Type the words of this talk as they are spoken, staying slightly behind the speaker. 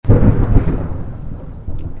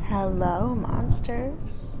Hello,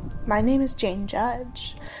 monsters. My name is Jane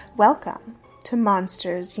Judge. Welcome to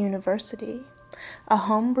Monsters University, a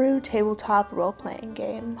homebrew tabletop role-playing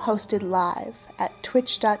game hosted live at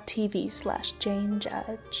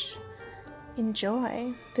twitch.tv/JaneJudge.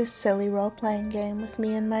 Enjoy this silly role-playing game with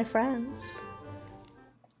me and my friends.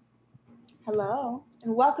 Hello,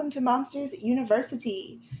 and welcome to Monsters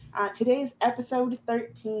University. Today's episode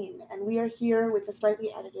 13, and we are here with a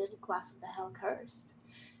slightly edited Class of the Hell Cursed.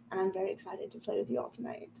 And I'm very excited to play with you all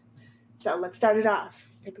tonight. So let's start it off,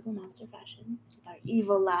 typical monster fashion, with our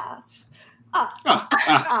evil laugh.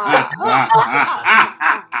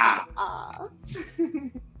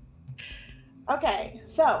 Okay,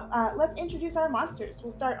 so let's introduce our monsters.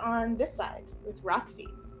 We'll start on this side with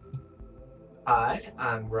Roxxie. Hi,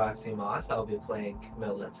 I'm Roxxie Moth. I'll be playing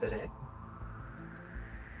Camilla today.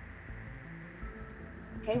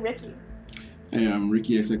 Okay, Ricky. Hey, I'm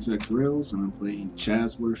RickyxxRails, and I'm playing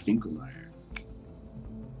Chaswer Finkelmeyer.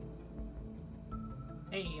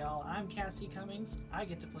 Hey y'all, I'm Cassie Cummings. I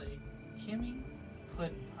get to play Kimmy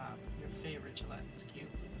Puddin' Pop, your favorite gelatinous cube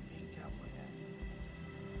with a pink cowboy hat.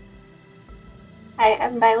 Hi,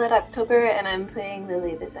 I'm Violet October, and I'm playing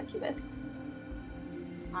Lily the Succubus.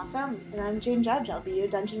 Awesome, and I'm Jane Judge. I'll be your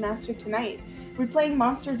Dungeon Master tonight. We're playing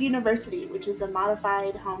Monsters University, which is a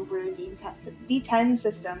modified homebrew D10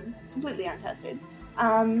 system, completely untested.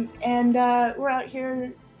 We're out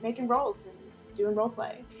here making rolls and doing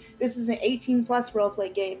roleplay. This is an 18-plus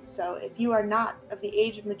roleplay game, so if you are not of the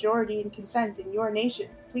age of majority and consent in your nation,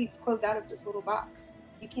 please close out of this little box.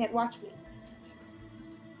 You can't watch me.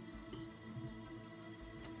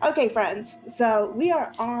 Okay, friends, so we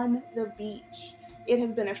are on the beach. It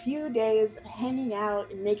has been a few days of hanging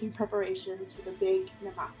out and making preparations for the big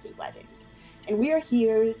Namatsu wedding. And we are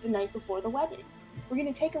here the night before the wedding. We're going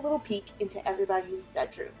to take a little peek into everybody's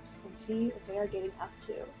bedrooms and see what they are getting up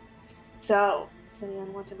to. So, does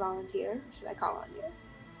anyone want to volunteer? Or should I call on you?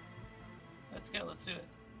 Let's go, let's do it.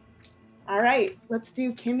 All right, let's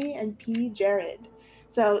do Kimmy and P. Jared.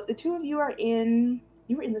 So the two of you were in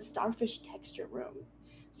the starfish texture room.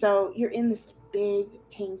 So you're in this big,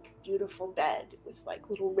 pink, beautiful bed with like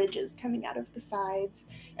little ridges coming out of the sides,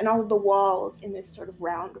 and all of the walls in this sort of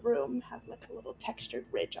round room have like a little textured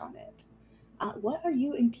ridge on it. What are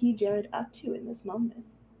you and P. Jared up to in this moment?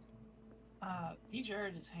 P.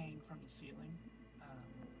 Jared is hanging from the ceiling.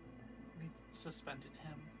 We've suspended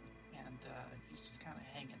him, and he's just kind of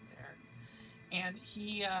hanging there. And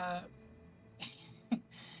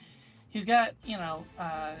he's got,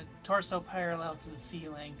 torso parallel to the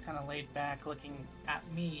ceiling, kind of laid back, looking at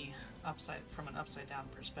me from an upside down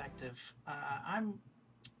perspective. I'm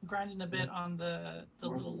grinding a bit on the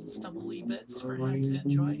little stubbly bits for him to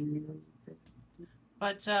enjoy.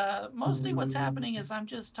 But mostly what's happening is I'm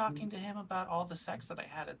just talking to him about all the sex that I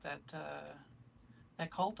had at that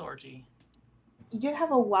cult orgy. You did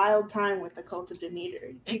have a wild time with the Cult of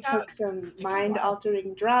Demeter. You took some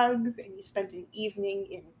mind-altering drugs, and you spent an evening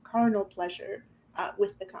in carnal pleasure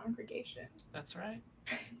with the congregation. That's right.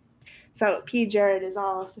 So P. Jared is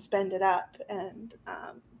all suspended up and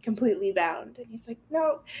completely bound. And he's like,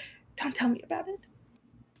 no, don't tell me about it.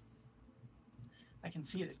 I can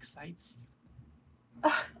see it excites you.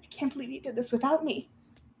 I can't believe you did this without me.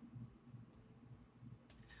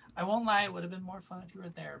 I won't lie, it would have been more fun if you were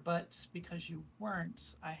there, but because you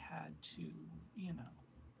weren't, I had to,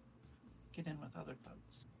 get in with other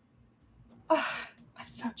folks. I'm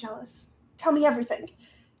so jealous. Tell me everything.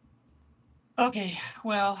 Okay,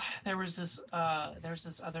 well, there's this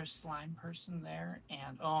other slime person there,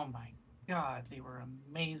 and oh my god, they were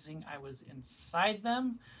amazing. I was inside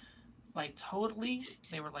them, like totally.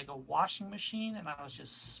 They were like a washing machine, and I was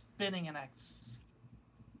just spinning in ecstasy.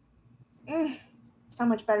 So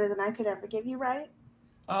much better than I could ever give you, right?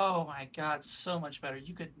 Oh my god, so much better.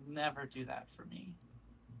 You could never do that for me.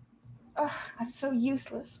 I'm so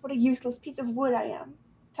useless. What a useless piece of wood I am.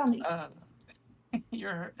 Tell me.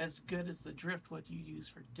 You're as good as the driftwood you use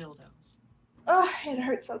for dildos. It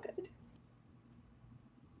hurts so good.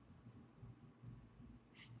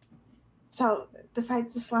 So,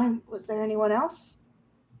 besides the slime, was there anyone else?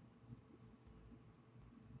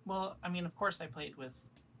 Well, I mean, of course I played with...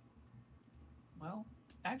 Well,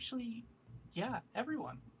 actually, yeah,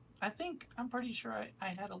 everyone. I'm pretty sure I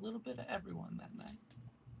had a little bit of everyone that night.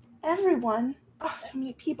 Everyone? Oh, so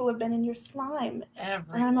many people have been in your slime.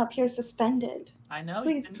 Everyone. And I'm up here suspended. I know.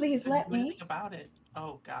 Please let me. Think about it.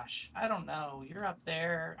 Oh, gosh. I don't know. You're up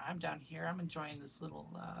there. I'm down here. I'm enjoying this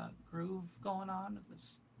little groove going on with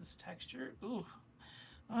this texture. Ooh.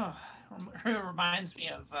 Oh, it reminds me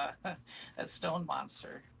of that stone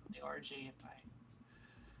monster from the orgy, if I'm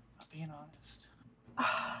being honest.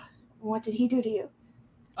 What did he do to you?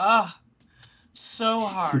 So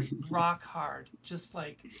hard, rock hard, just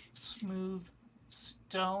like smooth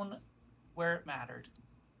stone where it mattered.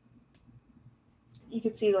 You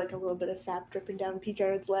could see like a little bit of sap dripping down P.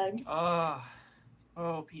 Jared's leg. Oh,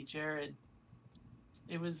 P. Jared.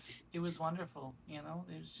 It was wonderful, you know.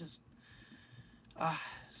 It was just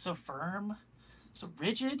so firm, so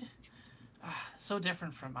rigid, so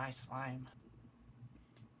different from my slime.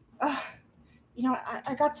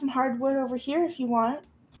 I got some hardwood over here if you want.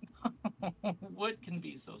 Wood can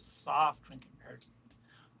be so soft when compared to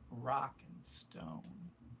rock and stone.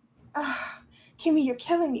 Kimmy, you're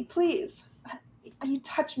killing me, please. You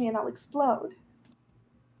touch me and I'll explode.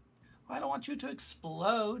 Well, I don't want you to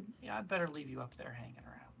explode. Yeah, I'd better leave you up there hanging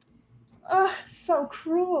around. So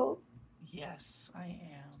cruel. Yes, I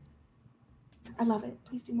am. I love it.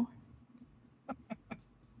 Please do more.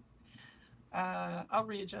 I'll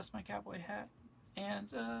readjust my cowboy hat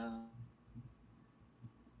and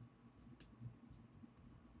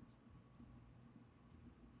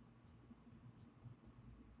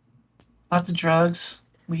lots of drugs.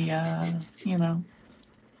 We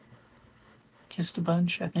kissed a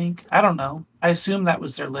bunch, I think. I don't know. I assume that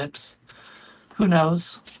was their lips. Who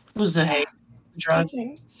knows? It was a drug.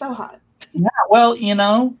 Kissing. So hot. Yeah, well,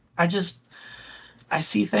 I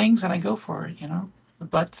see things and I go for it, The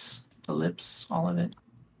butts, the lips, all of it.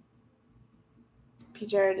 P.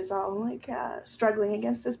 Jared is all like struggling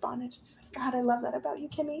against his bondage. He's like, God, I love that about you,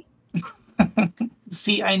 Kimmy.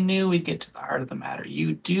 See, I knew we'd get to the heart of the matter.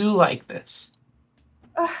 You do like this.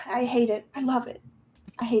 I hate it. I love it.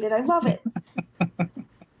 I hate it. I love it.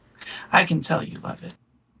 I can tell you love it.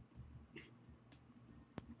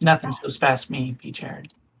 Nothing slips past me, P.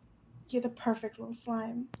 Jared. You're the perfect little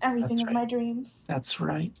slime. Everything That's of right. my dreams. That's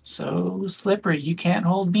right. So slippery, you can't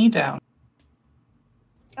hold me down.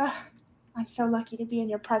 I'm so lucky to be in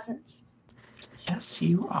your presence. Yes,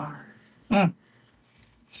 you are. Come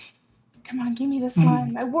on, give me the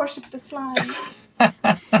slime. I worship the slime.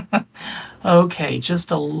 Okay,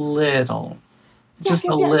 just a little. Yes.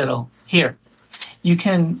 Little. Here. You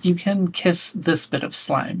can kiss this bit of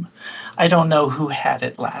slime. I don't know who had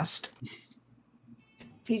it last.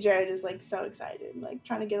 P. Jared is like so excited, like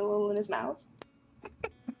trying to get a little in his mouth.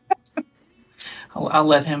 I'll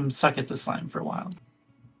let him suck at the slime for a while.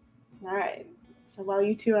 All right. So while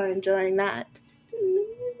you two are enjoying that,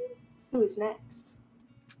 who is next?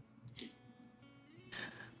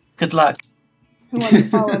 Good luck. Who wants to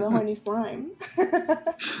follow the horny slime?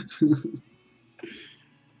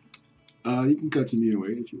 You can cut to me and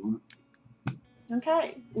Wade if you want.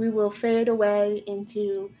 Okay. We will fade away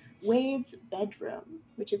into Wade's bedroom,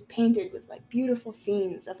 which is painted with like beautiful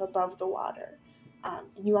scenes of above the water. And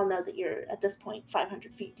you all know that you're at this point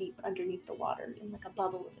 500 feet deep underneath the water in like a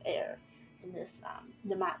bubble of air in this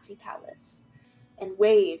Namatsi palace. And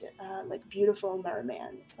Wade, like beautiful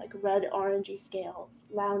merman, like red orangey scales,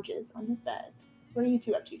 lounges on his bed. What are you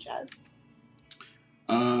two up to, Chaz?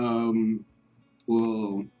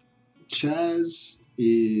 Well, Chaz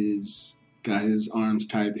is got his arms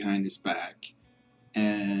tied behind his back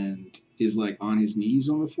and is like on his knees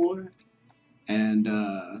on the floor. And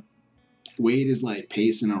Wade is like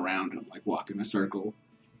pacing around him, like walking a circle.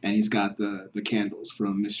 And he's got the candles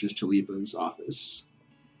from Mistress Chaliba's office.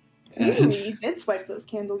 Ooh, you did swipe those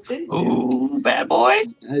candles, didn't you? Ooh, bad boy.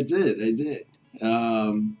 I did.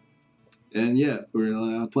 And yeah,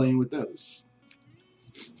 we're playing with those.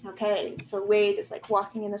 Okay, so Wade is like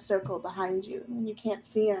walking in a circle behind you, and when you can't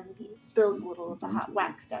see him, he spills a little of the hot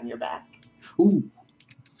wax down your back. Ooh.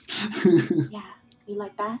 Yeah, you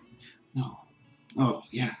like that? No. Oh,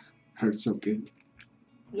 yeah. Hurts so good.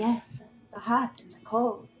 Yes, the hot and the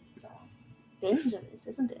cold. It's dangerous,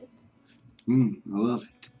 isn't it? I love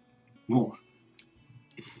it. More.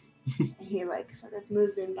 And he like sort of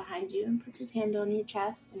moves in behind you and puts his hand on your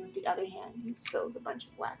chest, and with the other hand, he spills a bunch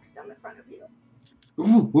of wax down the front of you.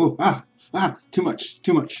 Ooh, too much.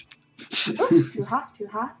 Ooh, too hot. He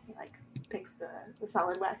like picks the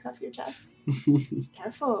solid wax off your chest.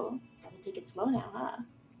 Careful. Gotta take it slow now, huh?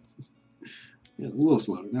 Yeah, a little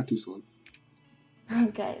slower, not too slow.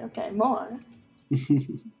 Okay, more.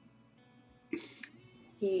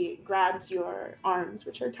 He grabs your arms,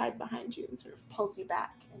 which are tied behind you, and sort of pulls you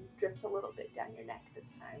back and drips a little bit down your neck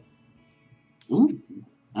this time. Ooh.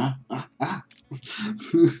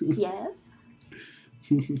 Yes?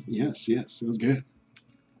 Yes, that was good.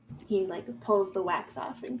 He like pulls the wax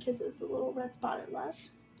off and kisses the little red spot it left.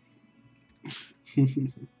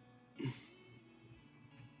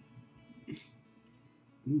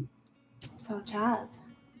 So Chaz,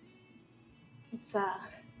 it's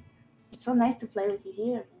so nice to play with you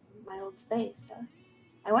here in my old space.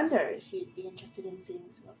 I wonder if you'd be interested in seeing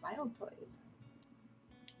some of my old toys.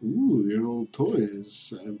 Ooh, your old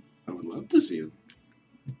toys. I would love to see them.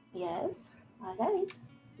 Yes? All right.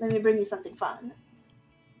 Let me bring you something fun.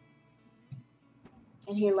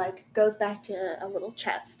 And he goes back to a little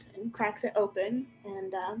chest and cracks it open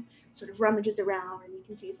and sort of rummages around, and you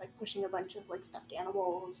can see he's pushing a bunch of stuffed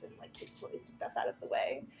animals and kids' toys and stuff out of the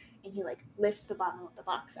way. And he lifts the bottom of the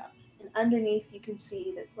box up, and underneath you can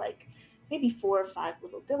see there's maybe 4 or 5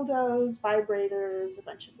 little dildos, vibrators, a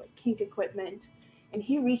bunch of kink equipment, and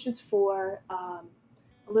he reaches for a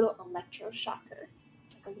little electroshocker.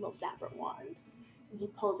 It's like a little zapper wand, and he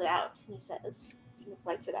pulls it out and he says, he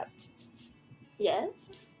lights it up. Yes?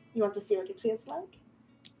 You want to see what it feels like?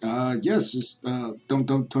 Yes, just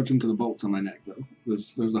don't touch into the bolts on my neck though.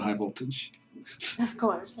 There's a high voltage. Of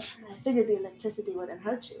course. I figured the electricity wouldn't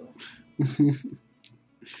hurt you.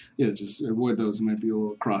 Yeah, just avoid those. It might be a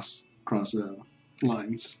little cross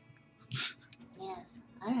lines. Yes.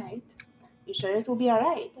 All right. You sure it will be all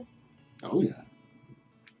right? Oh yeah.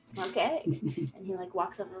 Okay. And he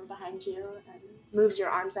walks over behind you and moves your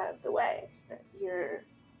arms out of the way so that your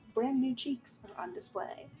brand new cheeks are on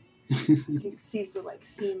display. He sees the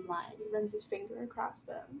seam line. He runs his finger across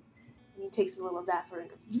them, and he takes a little zapper and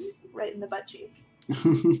goes right in the butt cheek.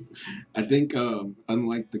 I think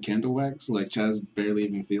unlike the candle wax, Chaz barely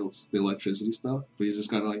even feels the electricity stuff, but he's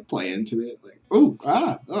just gotta play into it. Oh.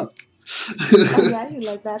 Oh yeah, you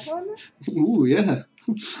like that one? Ooh yeah.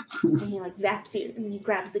 And he zaps you, and then he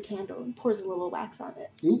grabs the candle and pours a little wax on it.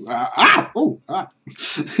 Ooh,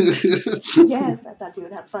 Yes, I thought you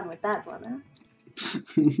would have fun with that one, huh?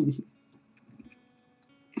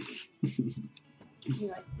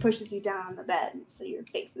 He pushes you down on the bed so your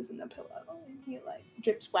face is in the pillow, and he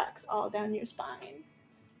drips wax all down your spine.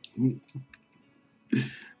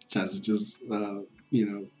 Chaz is just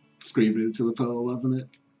screaming into the pillow, loving it.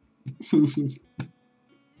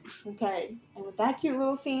 Okay, and with that cute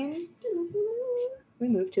little scene, we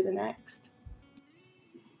move to the next.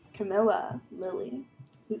 Camilla, Lily,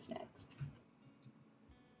 who's next?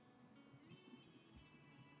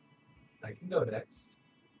 I can go next.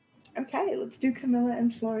 Okay, let's do Camilla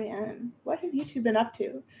and Florian. What have you two been up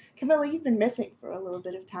to? Camilla, you've been missing for a little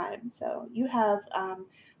bit of time, so you have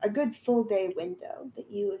a good full day window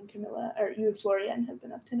that you and Florian have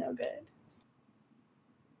been up to no good.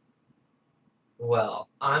 Well,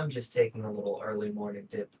 I'm just taking a little early morning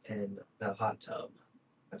dip in the hot tub.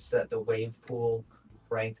 I've set the wave pool,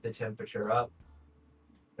 cranked the temperature up.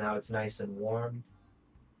 Now it's nice and warm.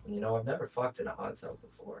 And I've never fucked in a hot tub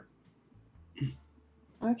before.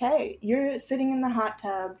 Okay, you're sitting in the hot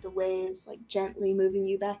tub, the waves gently moving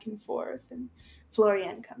you back and forth, and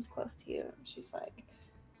Florian comes close to you. And she's like,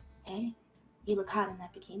 "Hey, you look hot in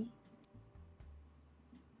that bikini."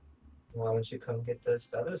 Why don't you come get those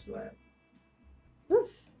feathers wet?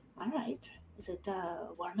 Oof, all right. Is it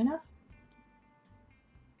warm enough?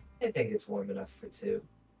 I think it's warm enough for 2.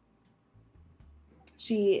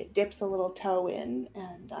 She dips a little toe in,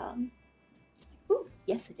 and she's like, "Ooh,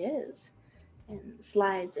 yes, it is," and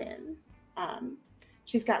slides in.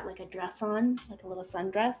 She's got a dress on, a little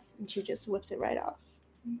sundress, and she just whips it right off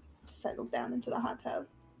and settles down into the hot tub.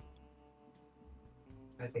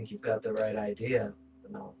 I think you've got the right idea,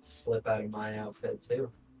 and I'll slip out of my outfit too.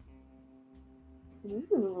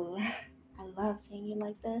 Ooh, I love seeing you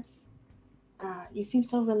like this. You seem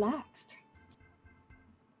so relaxed.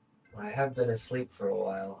 I have been asleep for a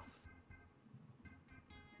while.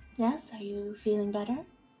 Yes, are you feeling better?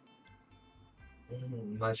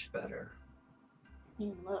 Much better.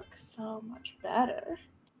 You look so much better.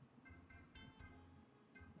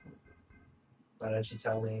 Why don't you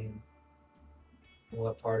tell me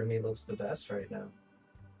what part of me looks the best right now?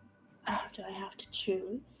 Oh, do I have to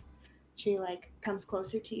choose? She comes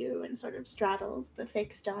closer to you and sort of straddles the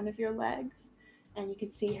fake down of your legs, and you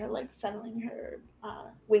can see her settling her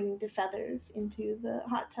winged feathers into the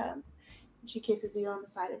hot tub. And she kisses you on the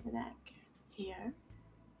side of the neck. Here?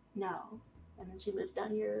 No. And then she moves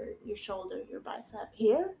down your shoulder, your bicep.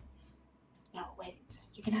 Here? No, wait.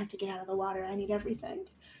 You're gonna have to get out of the water. I need everything.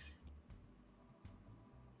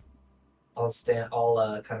 I'll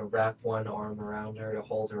kind of wrap one arm around her to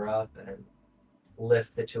hold her up and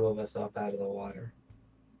lift the 2 of us up out of the water.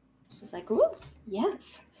 She's like, "Ooh,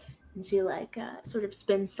 yes." And she sort of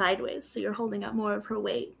spins sideways, so you're holding up more of her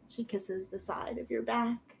weight. She kisses the side of your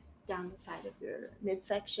back, down the side of your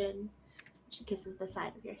midsection. She kisses the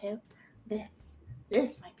side of your hip. This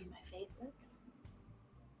might be my favorite.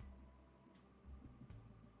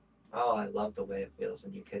 Oh, I love the way it feels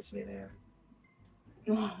when you kiss me there.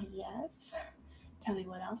 Oh, yes. Tell me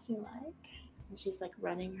what else you like. And she's like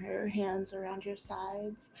running her hands around your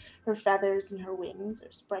sides. Her feathers and her wings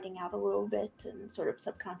are spreading out a little bit and sort of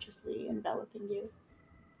subconsciously enveloping you.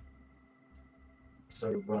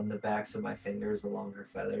 Sort of run the backs of my fingers along her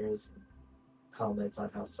feathers and comments on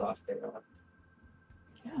how soft they are.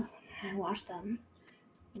 Yeah, I washed them.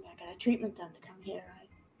 And I got a treatment done to come here.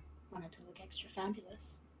 I wanted to look extra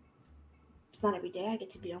fabulous. It's not every day I get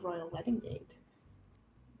to be a royal wedding date.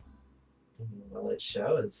 Well, it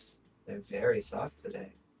shows. They're very soft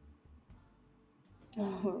today.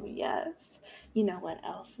 Oh, yes. You know what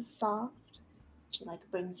else is soft? She like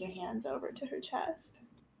brings your hands over to her chest.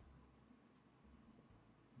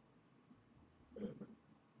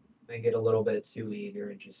 I get a little bit too eager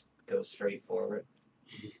and just go straight forward.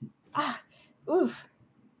 Ah, oof.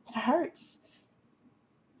 It hurts.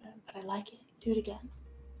 But I like it. Do it again.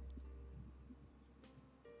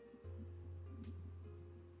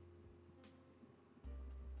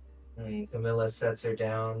 And Camilla sets her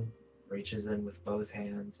down, reaches in with both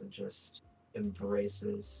hands, and just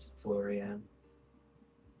embraces Florian.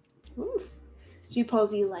 Oof. She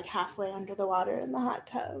pulls you like halfway under the water in the hot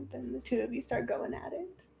tub, and the two of you start going at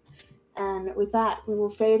it. And with that, we will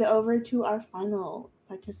fade over to our final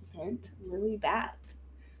participant, Lily Bat.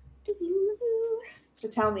 So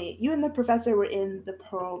tell me, you and the professor were in the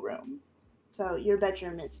Pearl Room. So your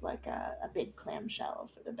bedroom is like a big clamshell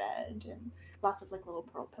for the bed and lots of like little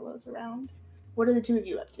pearl pillows around. What are the two of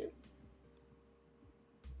you up to?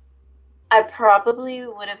 I probably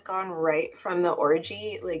would have gone right from the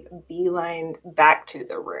orgy, like beelined back to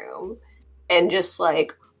the room and just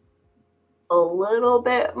like a little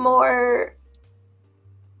bit more.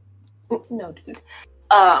 No, dude.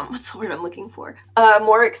 What's the word I'm looking for?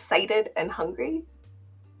 More excited and hungry.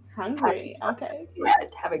 Hungry, okay. Yeah,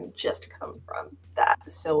 having just come from that.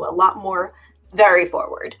 So a lot more very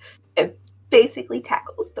forward. It basically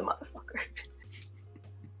tackles the motherfucker.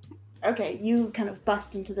 Okay, you kind of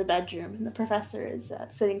bust into the bedroom, and the professor is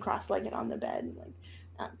sitting cross-legged on the bed,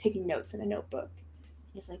 like taking notes in a notebook.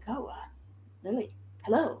 He's like, "Oh, Lily,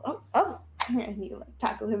 hello. Oh," and you like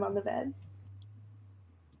tackle him on the bed.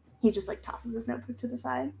 He just like tosses his notebook to the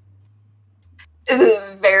side. This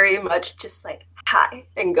is very much just like hi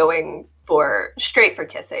and going straight for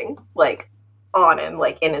kissing, like on him,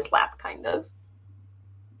 like in his lap, kind of.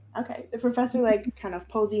 Okay, the professor like kind of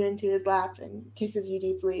pulls you into his lap and kisses you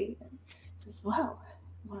deeply and says, well,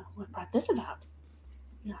 what brought this about?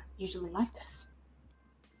 You're not usually like this.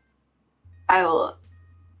 I will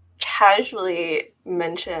casually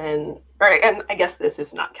mention, and I guess this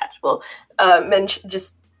is not casual,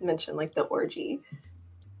 mention like the orgy,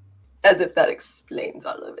 as if that explains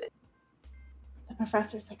all of it. The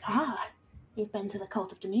professor's like, you've been to the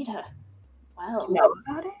cult of Demeter. Well, You know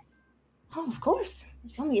about it? Oh, of course.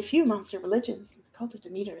 There's only a few monster religions, and the cult of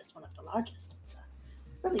Demeter is one of the largest. It's a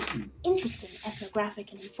really interesting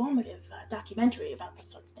ethnographic and informative documentary about this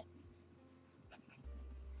sort of thing.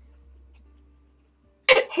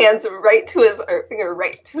 Hands right to his finger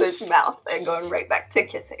right to his mouth and going right back to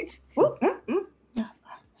kissing. Yeah, I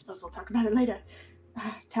suppose we'll talk about it later.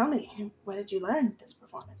 Tell me, what did you learn this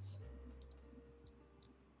performance?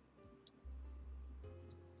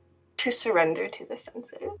 To surrender to the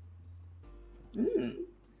senses. And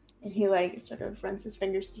he like sort of runs his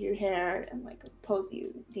fingers through your hair and like pulls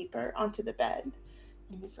you deeper onto the bed.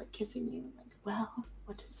 And he's like kissing you like, well,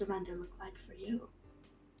 what does surrender look like for you?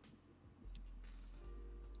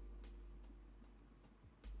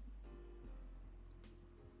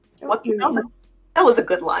 What that was a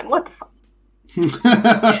good line. What the fuck?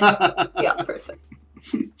 Yeah, for a second.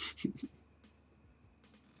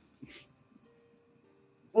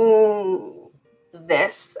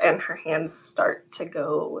 This and her hands start to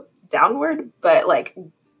go downward, but like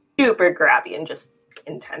super grabby and just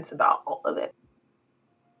intense about all of it.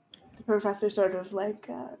 The professor sort of like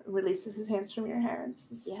releases his hands from your hair and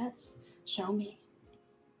says, yes, show me.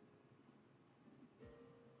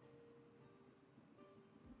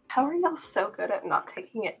 How are y'all so good at not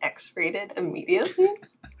taking it X-rated immediately?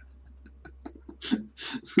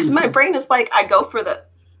 Because my brain is like, I go for the...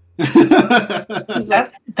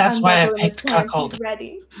 That's why I picked cuckold.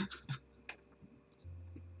 Ready.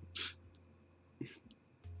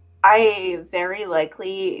 I very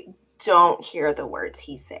likely don't hear the words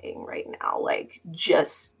he's saying right now. Like,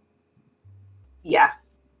 just... Yeah.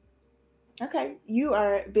 Okay, you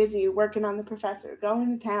are busy working on the professor,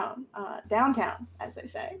 going to town, downtown, as they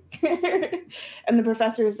say. And the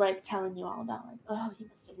professor is like telling you all about like, oh, you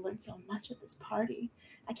must have learned so much at this party.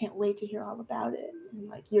 I can't wait to hear all about it. And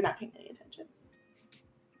like, you're not paying any attention.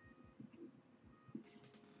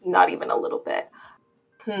 Not even a little bit.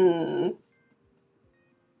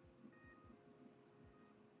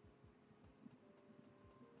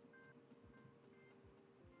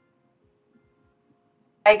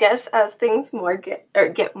 I guess as things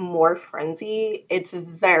get more frenzy, it's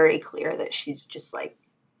very clear that she's just like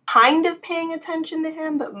kind of paying attention to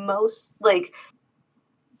him, but most like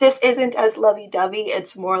this isn't as lovey-dovey.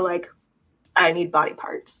 It's more like I need body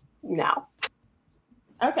parts now.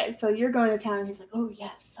 Okay, so you're going to town, and he's like, "Oh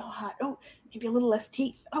yes, so hot. Oh, maybe a little less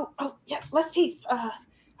teeth. Oh, yeah, less teeth.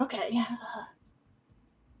 Okay, yeah."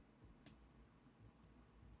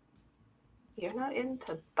 You're not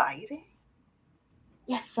into biting?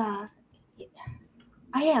 Yes, yeah,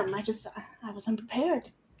 I am. I was unprepared.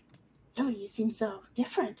 Lily, you seem so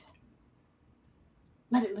different.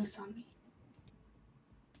 Let it loose on me.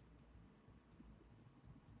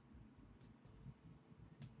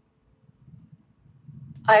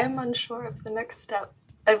 I am unsure of the next step.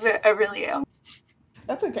 I really am.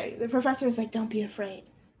 That's okay. The professor is like, "Don't be afraid.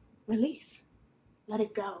 Release. Let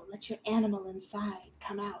it go. Let your animal inside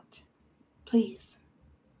come out. Please,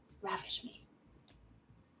 ravish me."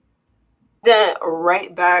 Then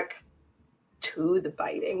right back to the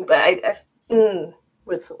biting, but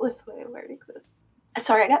what's the way of wording this?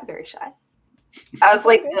 Sorry, I got very shy. I was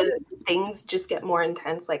like, the things just get more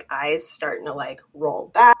intense, like eyes starting to like roll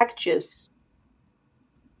back, just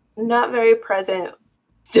not very present.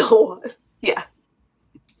 Still, yeah.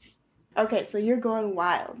 Okay, so you're going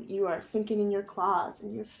wild. You are sinking in your claws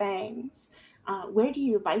and your fangs. Where do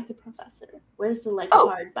you bite the professor? Where's the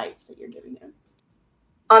hard bites that you're giving him?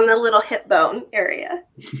 On the little hip bone area.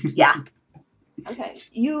 Yeah. Okay,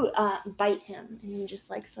 you bite him and you just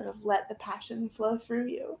like sort of let the passion flow through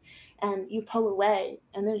you, and you pull away,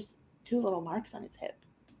 and there's 2 little marks on his hip.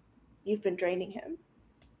 You've been draining him.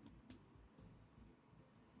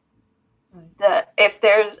 If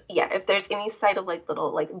there's any sight of like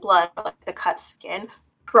little like blood or like the cut skin,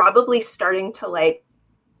 probably starting to like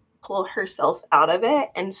pull herself out of it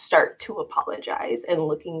and start to apologize and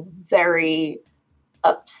looking very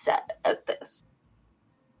upset at this.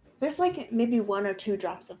 There's like maybe 1 or 2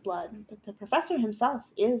 drops of blood, but the professor himself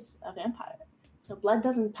is a vampire, so blood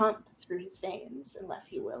doesn't pump through his veins unless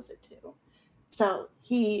he wills it to. So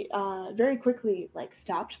he very quickly like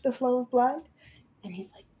stopped the flow of blood, and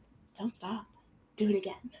he's like, "Don't stop. Do it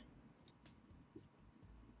again."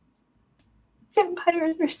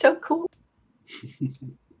 Vampires are so cool.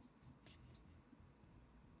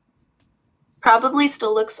 Probably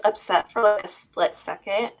still looks upset for like a split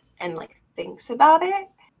second and like thinks about it.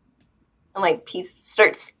 And like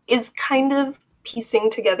is kind of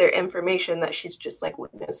piecing together information that she's just like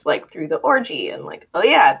witnessed like through the orgy and like, oh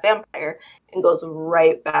yeah, vampire, and goes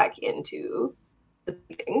right back into the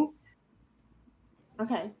beating.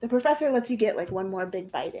 Okay, the professor lets you get like 1 more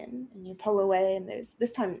big bite in, and you pull away, and there's,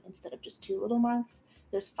 this time, instead of just 2 little marks,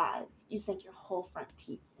 there's 5. You sink your whole front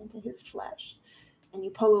teeth into his flesh, and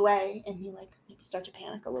you pull away, and you like maybe start to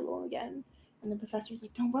panic a little again, and the professor's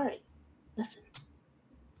like, "Don't worry, listen,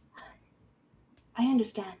 I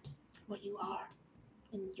understand what you are,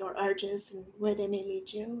 and your urges, and where they may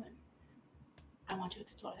lead you, and I want to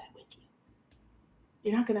explore that with you.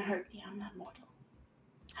 You're not going to hurt me, I'm not mortal.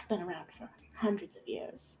 I've been around for hundreds of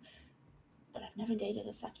years, but I've never dated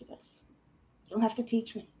a succubus. You'll have to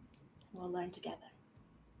teach me, and we'll learn together.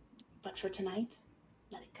 But for tonight,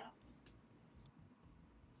 let it go."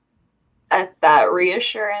 At that,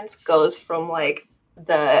 reassurance goes from like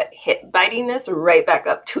the hip bitiness right back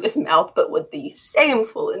up to his mouth, but with the same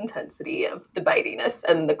full intensity of the bitiness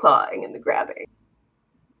and the clawing and the grabbing.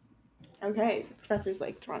 Okay, the professor's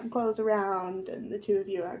like throwing clothes around, and the 2 of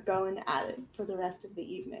you are going at it for the rest of the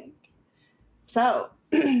evening. So,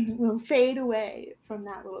 we'll fade away from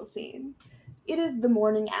that little scene. It is the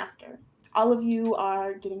morning after. All of you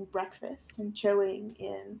are getting breakfast and chilling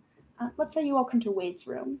in, let's say you all come to Wade's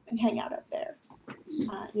room and hang out up there.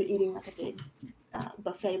 You're eating like a big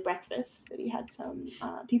buffet breakfast that he had some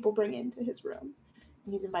people bring into his room.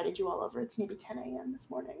 And he's invited you all over. It's maybe 10 a.m. this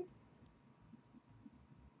morning.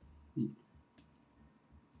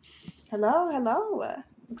 Hello.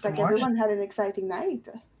 Looks like everyone had an exciting night.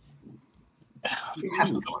 You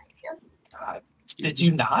have no idea. Did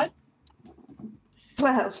you not?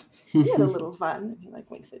 Well, we had a little fun. He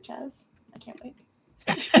like winks at Chaz. I can't wait.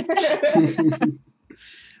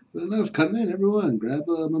 Good enough. Come in, everyone. Grab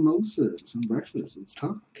a mimosa and some breakfast. Let's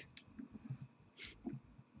talk.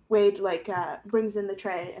 Wade like brings in the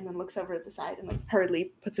tray and then looks over at the side and like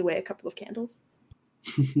hurriedly puts away a couple of candles.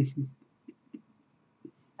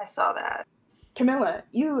 I saw that. Camilla,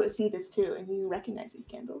 you see this too, and you recognize these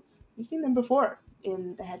candles. You've seen them before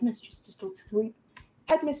in the Headmistress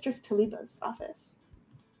Taliba's office.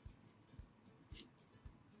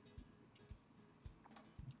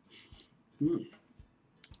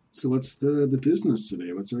 So what's the business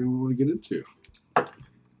today? What's everyone want to get into?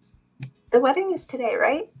 wedding is today,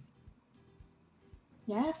 right?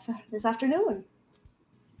 Yes, this afternoon.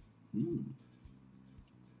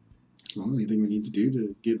 Well, anything we need to do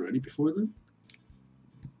to get ready before then?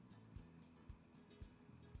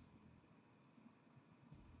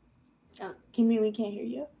 Oh, Kimmy, we can't hear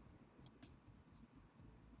you.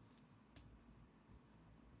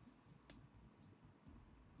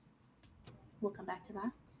 We'll come back to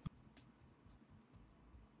that.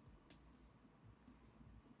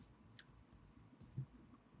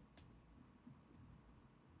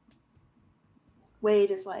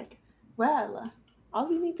 Wade is like, well,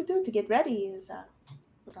 all you need to do to get ready is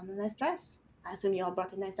put on a nice dress. I assume you all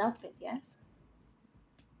brought a nice outfit, yes?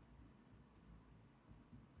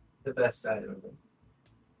 The best item.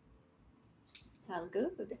 Well,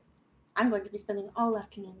 good. I'm going to be spending all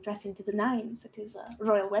afternoon dressing to the nines. It is a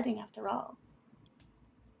royal wedding after all.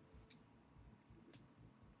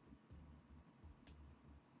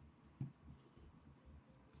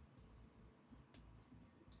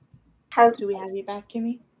 Do we have you back,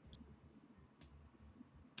 Kimmy?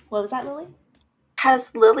 What was that, Lily?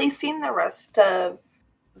 Has Lily seen the rest of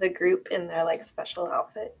the group in their like special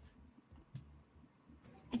outfits?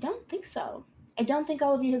 I don't think so. I don't think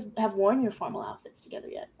all of you have worn your formal outfits together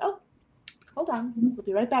yet. Oh, hold on. We'll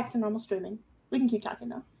be right back to normal streaming. We can keep talking,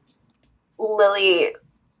 though. Lily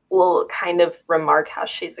will kind of remark how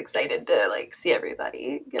she's excited to like see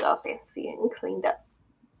everybody get all fancy and cleaned up.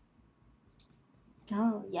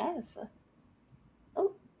 Oh, yes.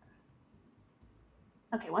 Oh.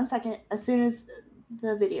 Okay, 1 second. As soon as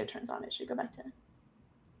the video turns on, it should go back to...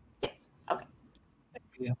 Yes. Okay.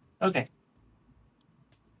 Okay.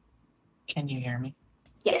 Can you hear me?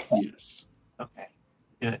 Yes. Yes. Okay.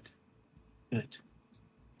 Good.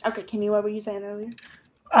 Okay, Kimmy, what were you saying earlier?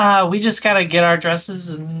 We just gotta get our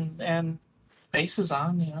dresses and faces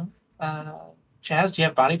on, you know. Chaz, do you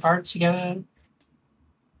have body parts you gotta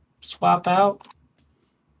swap out?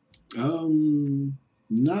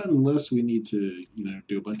 Not unless we need to,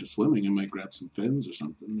 do a bunch of swimming. I might grab some fins or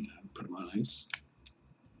something, put them on ice.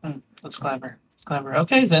 That's clever.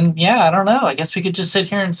 Okay, then yeah, I don't know. I guess we could just sit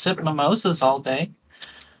here and sip mimosas all day.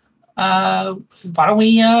 Why don't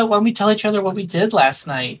we tell each other what we did last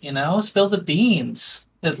night? Spill the beans.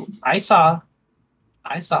 I saw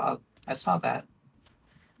that.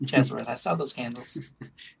 Chesworth, I saw those candles.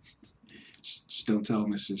 Just don't tell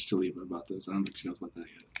Mr. Stalima about those. I don't think she knows about that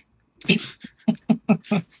yet. You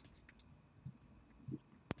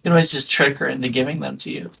can always just trick her into giving them to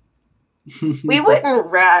you. We wouldn't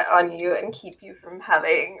rat on you and keep you from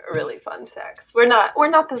having really fun sex. We're not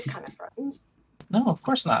those kind of friends. No, of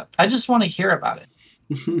course not. I just want to hear about it.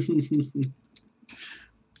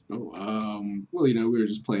 Well, we were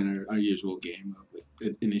just playing our usual game of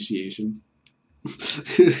initiation.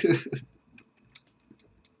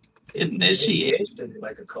 Initiation?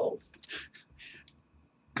 Like a cult.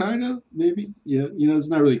 Kind of, maybe. Yeah, it's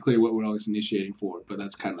not really clear what we're always initiating for, but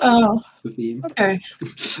that's kind of the theme. Okay.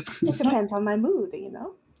 It depends on my mood,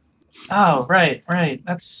 Oh, right.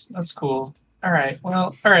 That's cool. All right.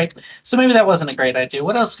 So maybe that wasn't a great idea.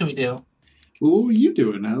 What else can we do? What were you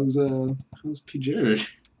doing? How's P. Jared?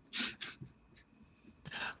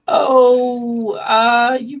 Oh,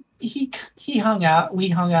 he hung out. We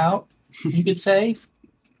hung out. You could say.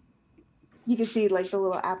 You can see like the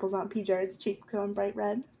little apples on P. Jared's cheek going bright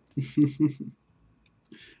red.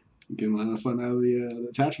 Getting a lot of fun out of the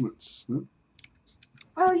attachments. Huh?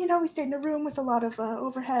 Well, we stayed in a room with a lot of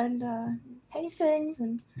overhead hay things,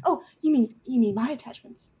 and you mean my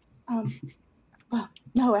attachments? Well,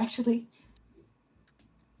 no, actually.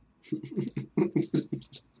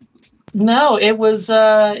 No, it was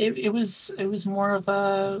more of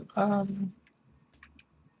a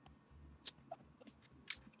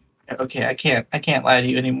Okay, I can't lie to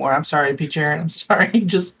you anymore. I'm sorry, P. Jared. I'm sorry.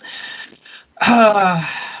 Just I'm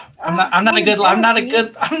not a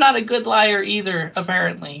good liar either,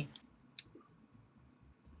 apparently.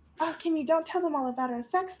 Oh, Kimmy, don't tell them all about our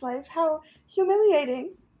sex life. How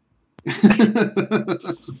humiliating.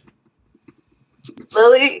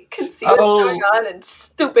 Lily can see what's going on and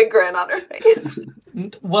stupid grin on her face.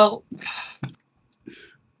 Well,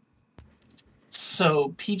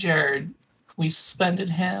 so P. Jared, we suspended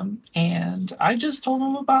him, and I just told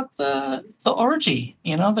him about the orgy,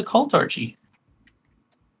 the cult orgy.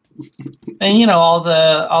 And all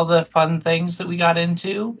the fun things that we got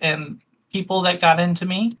into and people that got into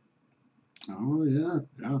me. Oh yeah.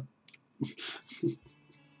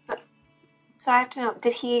 So I have to know,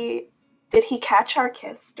 did he catch our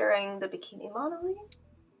kiss during the bikini modeling?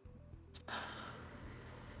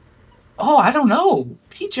 Oh, I don't know.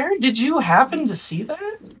 P. Jared, did you happen to see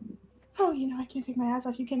that? Oh, I can't take my eyes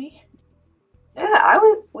off you, Kimmy. Yeah,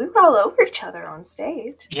 we were all over each other on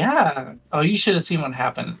stage. Yeah. Oh, you should have seen what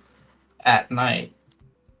happened at night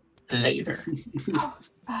later.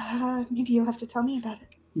 Maybe you'll have to tell me about it.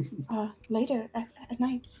 Later at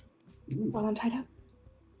night while I'm tied up.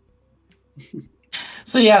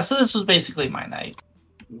 So this was basically my night.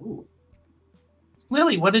 Ooh.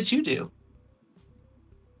 Lily, what did you do?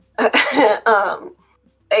 I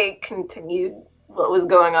continued what was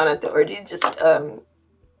going on at the orgy, just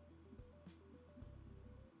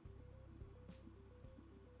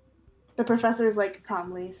The professor is like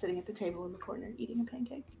calmly sitting at the table in the corner eating a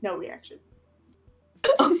pancake. No reaction.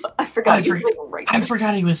 I forgot. I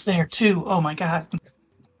forgot he was there too. Oh my god.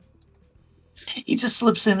 He just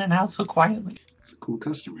slips in and out so quietly. It's a cool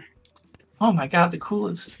customer. Oh my god, the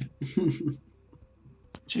coolest.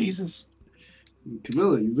 Jesus.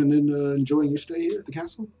 Camilla, you've been enjoying your stay here at the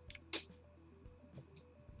castle?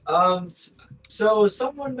 So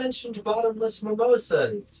someone mentioned bottomless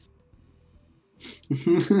mimosas.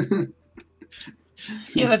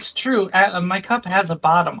 Yeah, that's true. My cup has a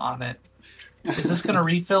bottom on it. Is this going to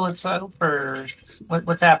refill itself, or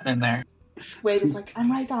what's happening there? Wade is like,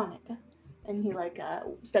 I'm right on it. And he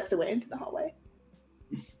steps away into the hallway.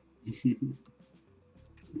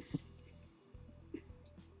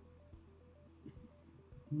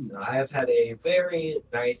 I have had a very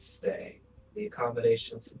nice stay. The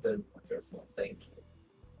accommodations have been wonderful. Thank you.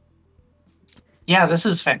 Yeah, this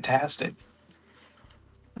is fantastic.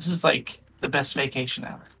 This is like the best vacation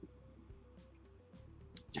ever.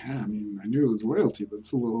 Yeah, I mean, I knew it was royalty, but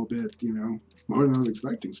it's a little bit, more than I was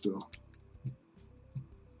expecting still.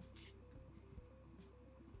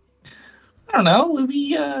 I don't know.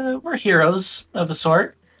 We're heroes of a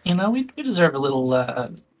sort. We deserve a little,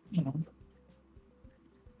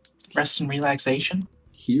 rest and relaxation.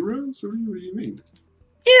 Heroes? What do you mean?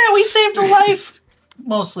 Yeah, we saved a life,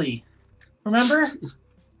 mostly. Remember?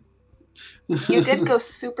 You did go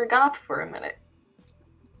super goth for a minute.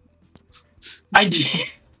 I did.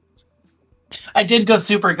 I did go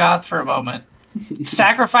super goth for a moment.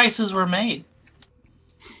 Sacrifices were made.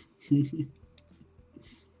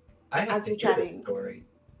 I have As to you're hear chatting. this story.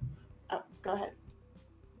 Oh, go ahead.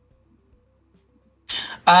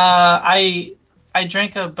 I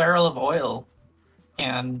drank a barrel of oil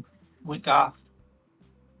and went goth.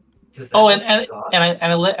 Does that Oh, make and you goth?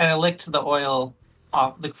 I licked the oil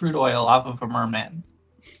off the crude oil off of a merman.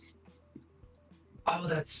 Oh,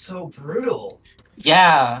 that's so brutal.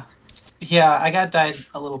 Yeah, I got dyed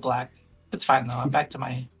a little black. It's fine though. I'm back to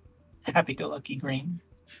my happy-go-lucky green.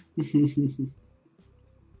 I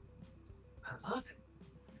love it.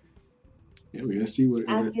 Yeah, we gotta see what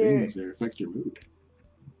As things that affect your mood.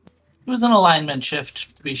 It was an alignment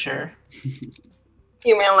shift, to be sure.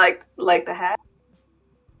 You mean like the hat?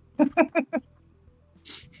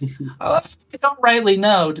 I don't rightly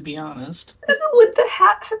know, to be honest. Would the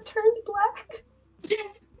hat have turned black?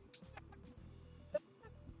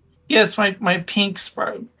 Yes, my pink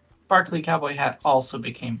sparkly cowboy hat also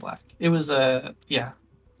became black. It was yeah.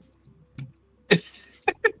 It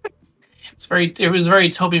was very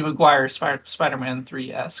Tobey Maguire Spider-Man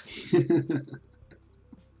 3-esque.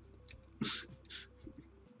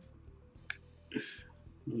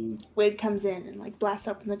 Wade comes in and blasts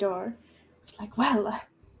open the door. It's like, well,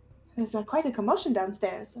 there's quite a commotion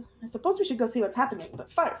downstairs. I suppose we should go see what's happening.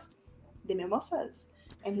 But first, the mimosas.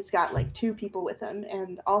 And he's got two people with him,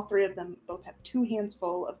 and all three of them both have 2 hands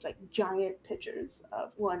full of giant pitchers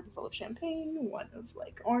of one full of champagne, one of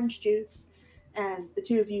orange juice, and the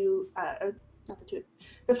 2 of you, or not the 2,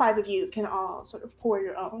 the 5 of you can all sort of pour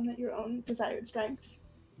your own at your own desired strengths.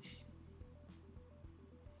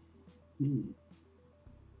 Hmm.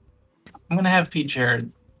 I'm gonna have Pete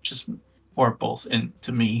Jared just pour both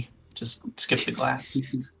into me. Just skip the glass.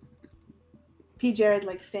 P. Jared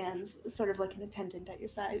stands sort of like an attendant at your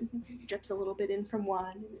side. Drips a little bit in from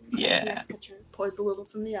one. And Yeah. The next pitcher pours a little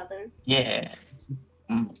from the other. Yeah.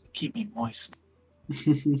 Keep me moist.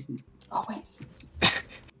 Always.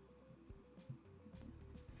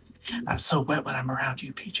 I'm so wet when I'm around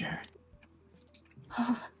you, Pete Jared.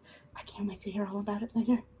 Oh, I can't wait to hear all about it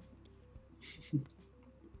later.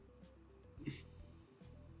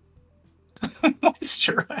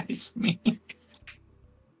 Moisturize me.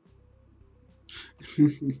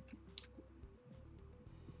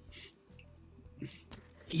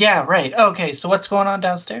 Yeah, right. Okay, so what's going on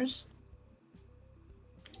downstairs?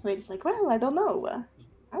 Wade is like, well, I don't know.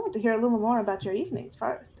 I want to hear a little more about your evenings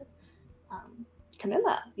first.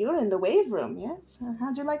 Camilla, you were in the wave room, yes?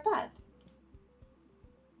 How'd you like that?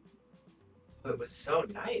 It was so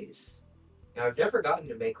nice. I've never gotten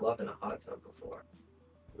to make love in a hot tub before.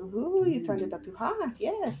 Ooh, you turned it up too hot,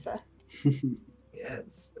 yes.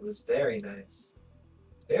 Yes, it was very nice.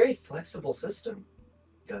 Very flexible system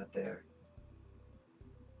you got there.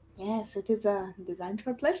 Yes, it is designed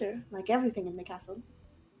for pleasure, like everything in the castle.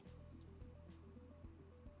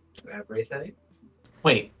 Everything.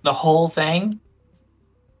 Wait, the whole thing?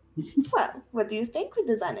 Well, what do you think we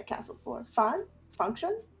design a castle for? Fun?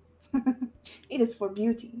 Function? It is for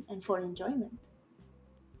beauty and for enjoyment.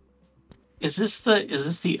 Is this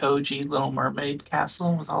the OG Little Mermaid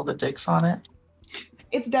castle with all the dicks on it?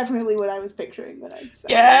 It's definitely what I was picturing when I said it.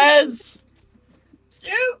 Yes!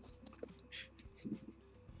 Yes!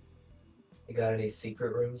 You got any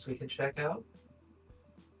secret rooms we can check out?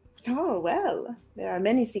 Oh, well, there are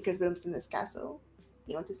many secret rooms in this castle.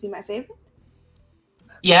 You want to see my favorite?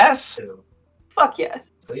 Yes? Two. Fuck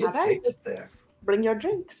yes. Please All right. take us there. Bring your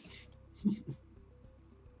drinks.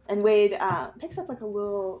 And Wade picks up like a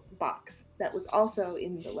little box that was also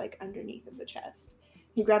in the like underneath of the chest.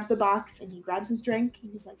 He grabs the box and he grabs his drink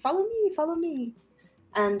and he's like, "Follow me, follow me."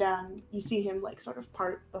 And you see him like sort of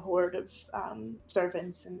part the horde of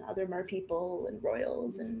servants and other mer people and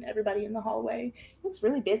royals and everybody in the hallway. He looks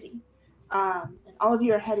really busy. And all of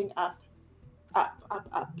you are heading up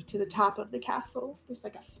to the top of the castle. There's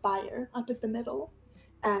like a spire up at the middle.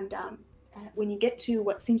 And when you get to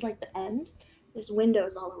what seems like the end, there's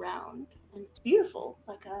windows all around. And it's beautiful,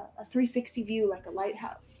 like a 360 view, like a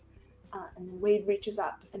lighthouse. And then Wade reaches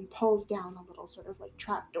up and pulls down a little sort of like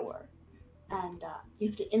trap door. And you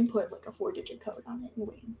have to input like a 4-digit code on it. And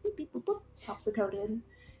Wade beep, beep, boop, boop, pops the code in,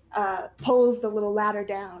 pulls the little ladder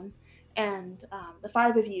down. And the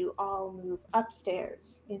 5 of you all move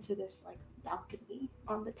upstairs into this like balcony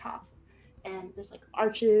on the top. And there's like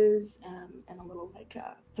arches and a little like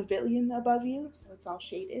pavilion above you. So it's all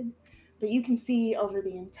shaded. But you can see over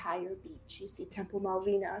the entire beach. You see Temple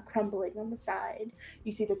Malvina crumbling on the side.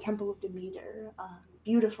 You see the Temple of Demeter,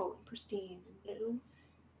 beautiful and pristine and new.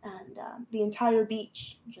 And the entire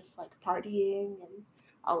beach, just like partying, and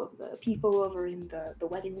all of the people over in the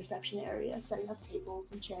wedding reception area setting up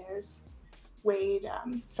tables and chairs. Wade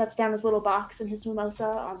sets down his little box and his mimosa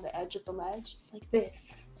on the edge of the ledge. He's like,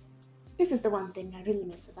 this is the one thing I really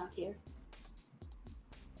miss about here.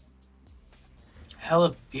 Hell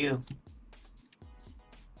of a view.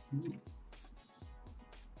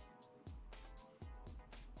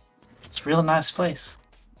 It's a real nice place.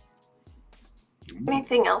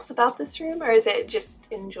 Anything else about this room, or is it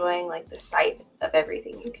just enjoying like the sight of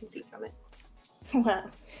everything you can see from it?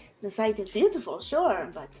 Well, the site is beautiful,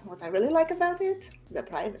 sure, but what I really like about it, the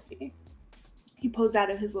privacy. He pulls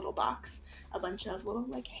out of his little box a bunch of little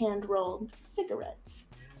like hand-rolled cigarettes.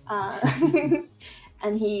 And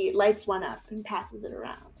he lights one up and passes it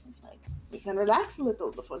around. It's like, we can relax a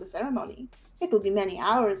little before the ceremony. It will be many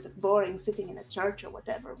hours of boring sitting in a church or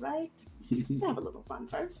whatever, right? Have a little fun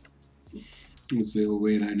first. It's the old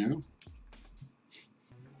Wade I know.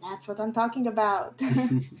 That's what I'm talking about.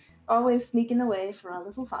 Always sneaking away for a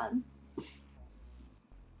little fun.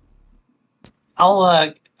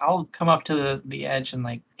 I'll come up to the edge and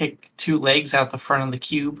like kick 2 legs out the front of the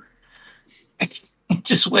cube.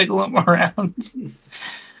 Just wiggle them around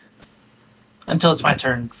until it's my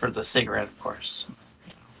turn for the cigarette, of course.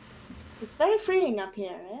 It's very freeing up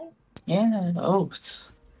here, eh? Yeah. Oh,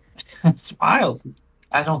 it's wild.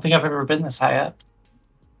 I don't think I've ever been this high up.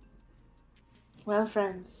 Well,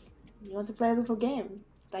 friends, you want to play a little game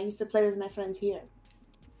that I used to play with my friends here?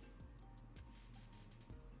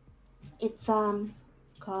 It's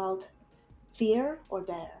called Fear or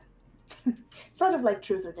Dare. Sort of like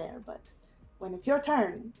Truth or Dare, but when it's your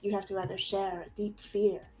turn, you have to either share a deep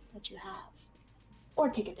fear that you have or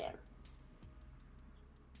take a dare.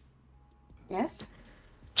 Yes?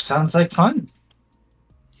 Sounds like fun.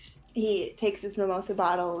 He takes his mimosa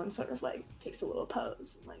bottle and sort of like takes a little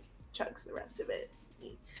pose and like chugs the rest of it.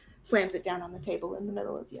 He slams it down on the table in the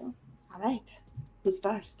middle of you. All right, who's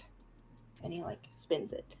first? And he like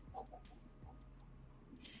spins it.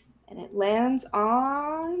 And it lands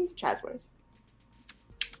on Chasworth.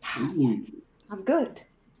 Yes, I'm good.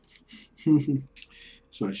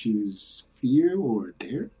 So I choose fear or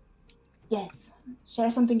dare? Yes. Share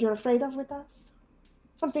something you're afraid of with us.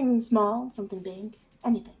 Something small, something big,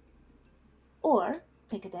 anything. Or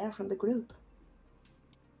take a dare from the group.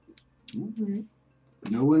 Alright.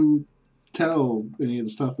 No one tell any of the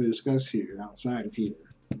stuff we discuss here outside of here.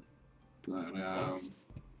 But Yes.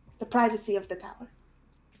 The privacy of the tower.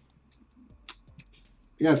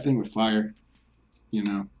 I got a thing with fire. You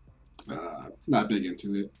know, not big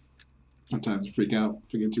into it. Sometimes I freak out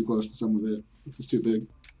if I get too close to some of it, if it's too big.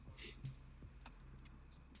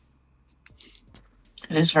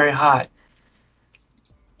 It is very hot. It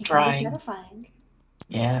can be Trying. terrifying.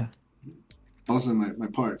 Yeah. Also, my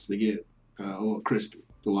parts, they get a little crispy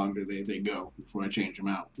the longer they go before I change them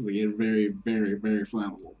out. They get very, very, very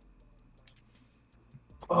flammable.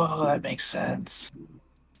 Oh, that makes sense.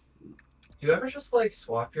 Do you ever just like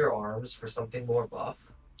swap your arms for something more buff?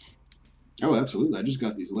 Oh, absolutely. I just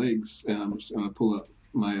got these legs, and I'm just going to pull up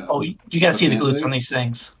my... Oh, you gotta see the glutes legs. on these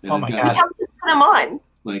things. Yeah, Oh my I've god. got, How to put them on?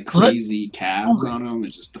 like crazy calves Oh. on them.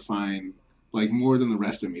 It's just defined, like more than the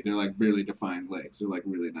rest of me. They're like barely defined legs. They're like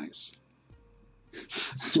really nice.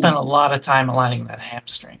 Spent a lot of time aligning that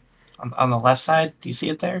hamstring on the left side. Do you see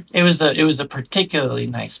it there? It was a particularly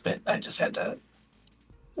nice bit. I just had to.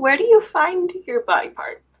 Where do you find your body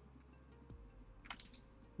parts?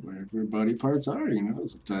 Wherever body parts are,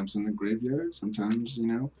 sometimes in the graveyard, sometimes,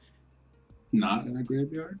 not in a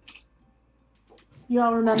graveyard. You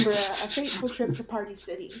all remember a fateful trip to Party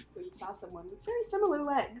City where you saw someone with very similar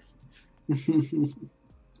legs.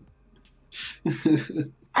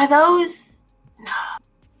 Are those? No.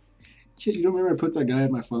 Kid, you don't remember I put that guy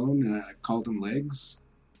on my phone and I called him Legs?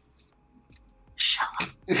 Shut up.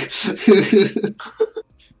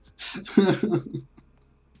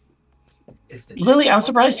 Lily, I'm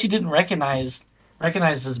surprised she didn't recognize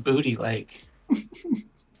his booty. Like,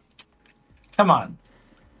 come on,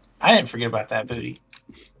 I didn't forget about that booty.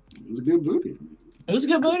 It was a good booty. It was a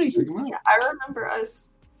good booty. Check him out. Yeah, I remember us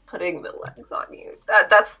putting the legs on you.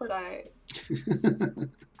 That's what I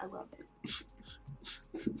love it.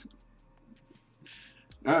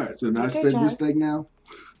 All right, so now I Okay, spin this Jack. thing now.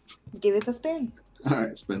 Give it a spin. All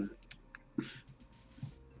right, spin it.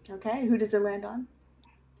 Okay, who does it land on?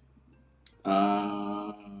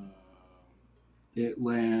 It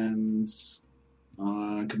lands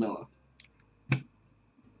on Camilla.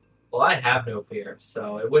 Well, I have no fear,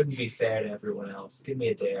 so it wouldn't be fair to everyone else. Give me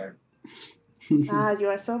a dare. Ah, you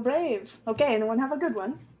are so brave. Okay, anyone have a good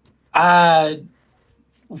one?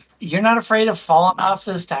 You're not afraid of falling off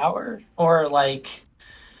this tower or like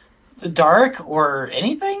the dark or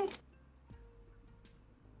anything?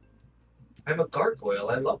 I'm a gargoyle.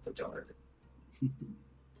 I love the dark.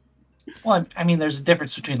 Well, I mean, there's a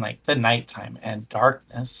difference between like the nighttime and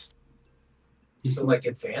darkness. So, like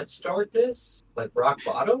advanced darkness, like rock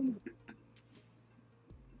bottom.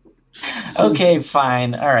 Okay,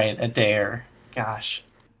 fine. All right, a dare. Gosh.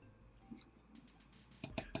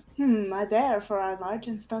 A dare for our large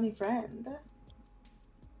and stony friend.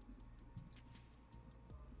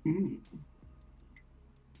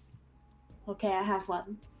 Okay, I have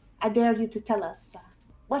one. I dare you to tell us,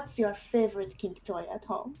 what's your favorite kink toy at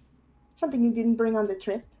home? Something you didn't bring on the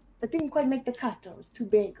trip, that didn't quite make the cut or was too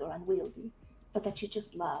big or unwieldy, but that you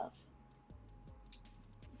just love.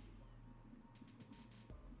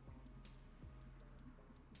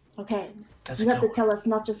 Okay, That's you a have good to tell us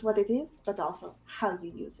not just what it is, but also how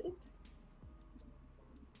you use it.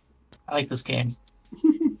 I like this game.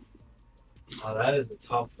 Oh, that is a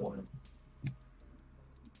tough one.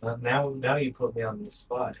 Now you put me on the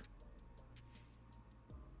spot.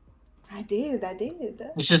 I did.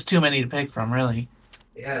 It's just too many to pick from, really.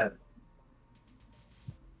 Yeah.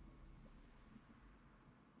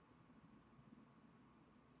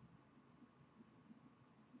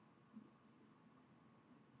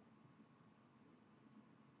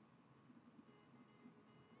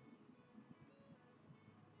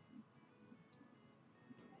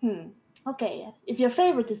 Okay, if your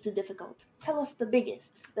favorite is too difficult, tell us the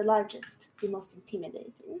biggest, the largest, the most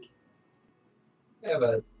intimidating. I have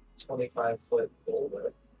a 25-foot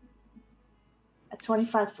boulder. A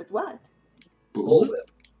 25-foot what? Boulder.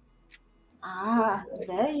 Ah,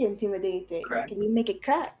 very intimidating. Crack. Can you make it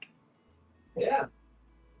crack? Yeah.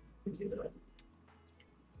 You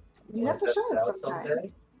have to show us sometime.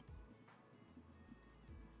 Someday.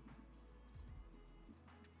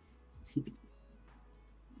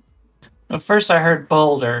 At first I heard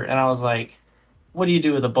boulder, and I was like, what do you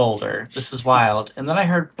do with a boulder? This is wild. And then I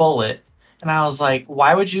heard bullet, and I was like,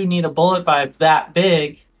 why would you need a bullet vibe that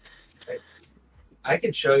big? I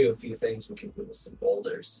can show you a few things we can do with some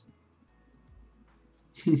boulders.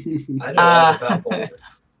 I know all about boulders.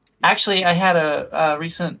 Actually, I had a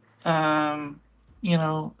recent,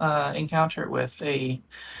 encounter with a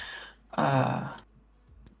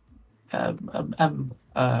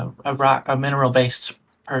mineral-based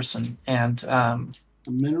person, and A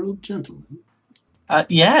mineral gentleman.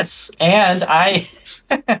 yes, and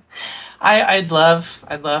I'd love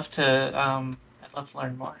to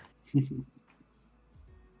learn more.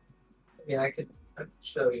 Yeah, I could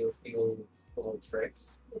show you a few little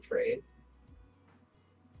tricks to trade.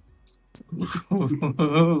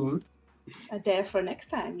 A dare for next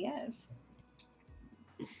time, yes.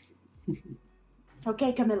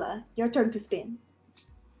 Okay, Camilla, your turn to spin.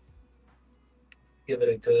 give it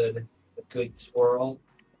a good twirl.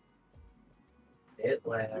 It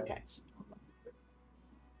lands. Okay.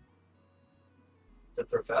 The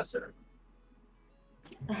professor.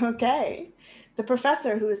 Okay. The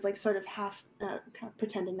professor, who is like sort of half kind of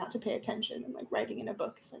pretending not to pay attention and like writing in a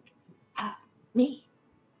book, is like, me?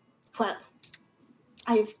 Well,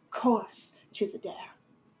 I of course choose a dare.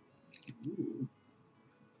 Ooh.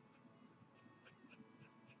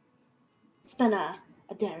 It's been a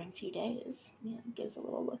daring few days. Yeah, gives a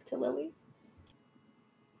little look to Lily.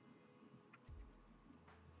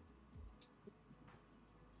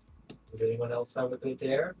 Does anyone else have a good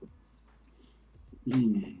dare?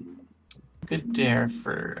 Good dare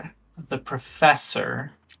for the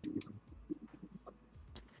professor.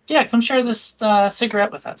 Yeah, come share this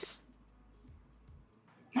cigarette with us.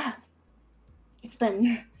 Wow. It's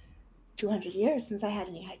been 200 years since I had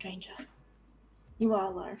any hydrangea. You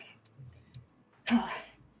all are.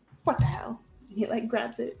 What the hell? And he like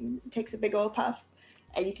grabs it and takes a big old puff,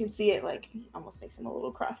 and you can see it like almost makes him a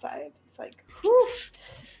little cross-eyed. He's like, whew.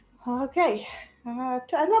 Okay,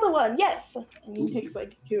 another one, yes. And he takes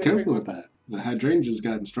like two. Careful with that. The hydrangea's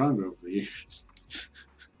gotten stronger over the years.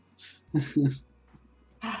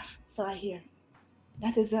 So I hear.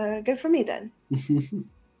 That is good for me then.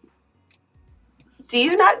 Do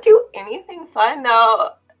you not do anything fun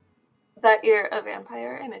now that you're a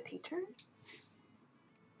vampire and a teacher?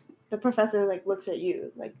 The professor like looks at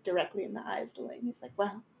you like directly in the eyes, Lily. He's like,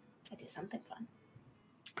 well, I do something fun.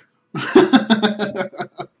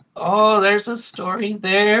 Oh, there's a story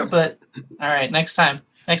there, but all right, next time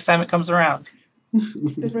it comes around.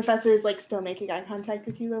 The professor is like still making eye contact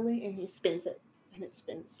with you, Lily, and he spins it, and it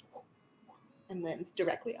spins and lands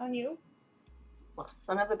directly on you. Well,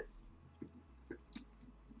 son of a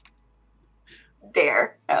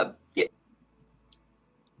dare. Yeah.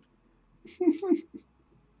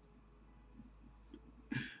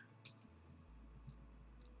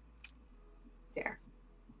 Dare.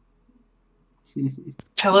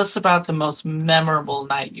 Tell us about the most memorable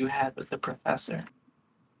night you had with the professor.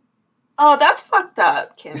 Oh, that's fucked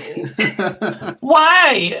up, Kimmy.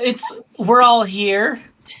 Why? We're all here.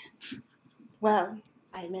 Well,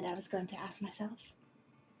 I admit I was going to ask myself.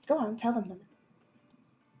 Go on, tell them.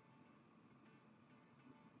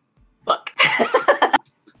 Look.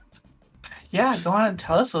 Yeah, go on and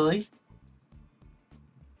tell us, Lily.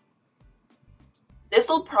 This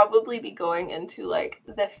will probably be going into like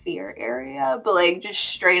the fear area, but like just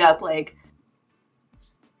straight up like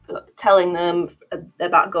telling them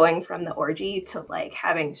about going from the orgy to like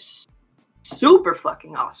having super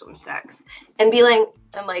fucking awesome sex and be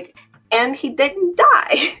like, and he didn't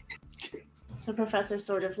die. The professor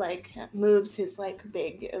sort of like moves his like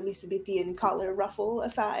big Elizabethan collar ruffle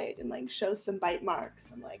aside and like shows some bite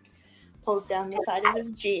marks and like pulls down the side of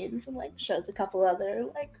his jeans and like shows a couple other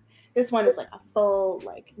like. This one is like a full,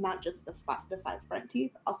 like, not just the five front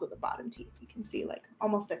teeth, also the bottom teeth. You can see, like,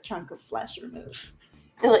 almost a chunk of flesh removed.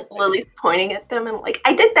 And, like, Lily's pointing at them and, like,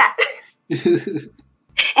 I did that!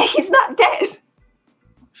 And he's not dead!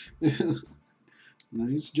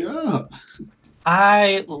 Nice job.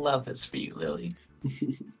 I love this for you, Lily.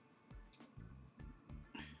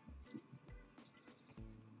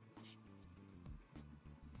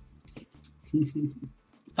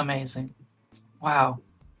 Amazing. Wow.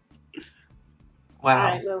 All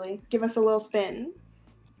right, Lily, give us a little spin.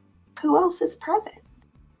 Who else is present?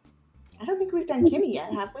 I don't think we've done Kimmy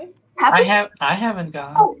yet, have we? I haven't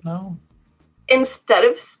gone. Oh. No. Instead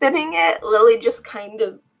of spinning it, Lily just kind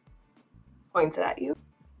of points it at you.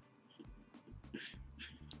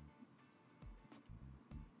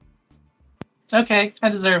 Okay, I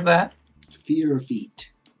deserve that. Fear of feet.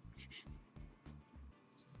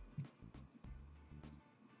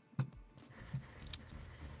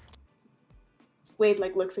 Wade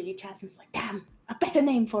like looks at you, Chas, and is like, damn, a better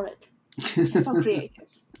name for it. You're so creative.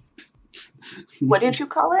 What did you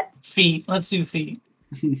call it? Feet. Let's do feet.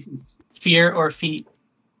 Fear or feet.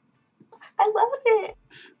 I love it.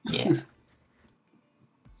 Yeah.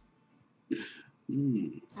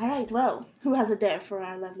 All right, well, who has a dare for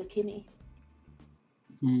our lovely Kimmy?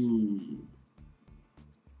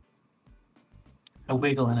 I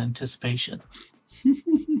wiggle in anticipation.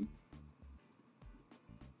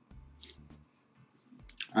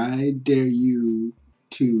 I dare you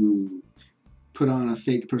to put on a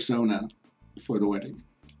fake persona for the wedding.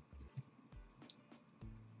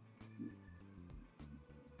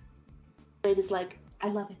 Wade is like, I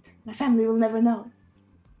love it. My family will never know.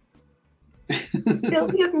 It'll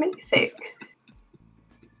be amazing.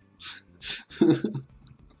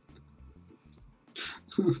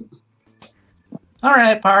 All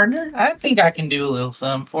right, partner. I think I can do a little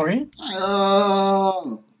something for you.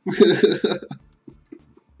 Oh.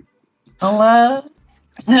 Well,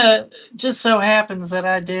 just so happens that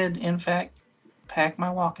I did, in fact, pack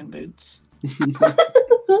my walking boots.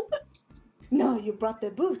 No, you brought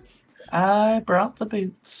the boots. I brought the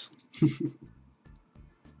boots.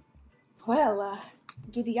 Well,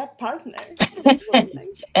 giddy up, partner.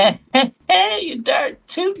 You darn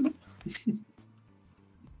tootin'.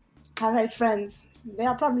 All right, friends. They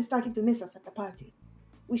are probably starting to miss us at the party.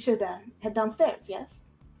 We should head downstairs, yes?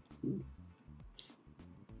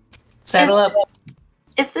 Saddle up.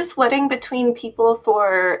 Is this wedding between people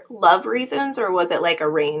for love reasons, or was it like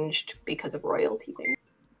arranged because of royalty things?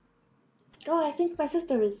 Oh, I think my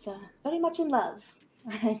sister is very much in love.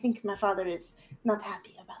 I think my father is not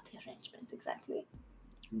happy about the arrangement, exactly.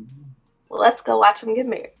 Well, let's go watch them get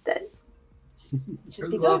married then. Should True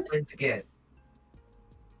be love good. wins again.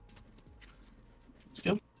 Let's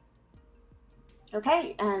go.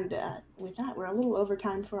 Okay, and with that, we're a little over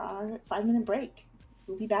time for our 5-minute break.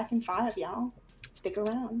 We'll be back in 5, y'all. Stick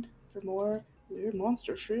around for more weird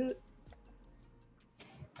monster shit.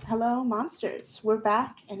 Hello, monsters. We're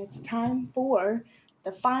back, and it's time for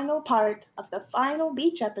the final part of the final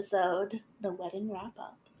beach episode, the wedding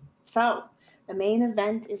wrap-up. So, the main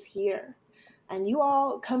event is here, and you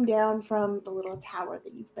all come down from the little tower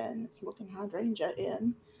that you've been smoking hydrangea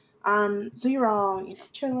in. So you're all,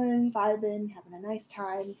 chilling, vibing, having a nice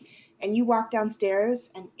time, and you walk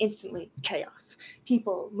downstairs, and instantly chaos.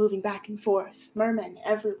 People moving back and forth, mermen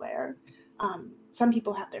everywhere. Some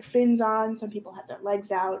people have their fins on, some people have their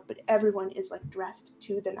legs out, but everyone is like dressed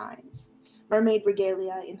to the nines. Mermaid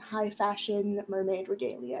regalia in high fashion, mermaid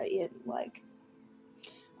regalia in like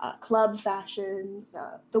club fashion.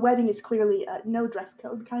 The wedding is clearly a no dress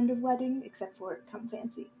code kind of wedding, except for come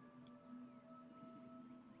fancy.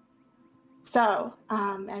 So,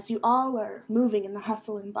 as you all are moving in the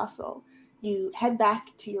hustle and bustle, you head back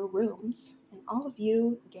to your rooms, and all of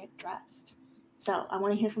you get dressed. So, I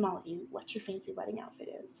want to hear from all of you what your fancy wedding outfit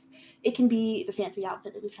is. It can be the fancy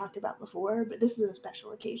outfit that we've talked about before, but this is a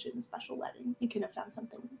special occasion, a special wedding. You can have found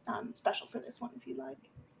something special for this one if you like.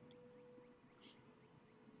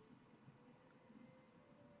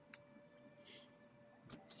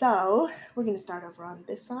 So, we're going to start over on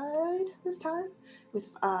this side this time with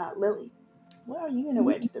Lily. What are you going to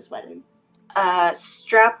wear to this wedding?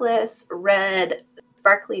 Strapless red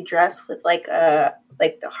sparkly dress with like the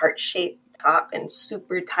heart-shaped top and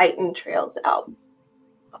super tight and trails out.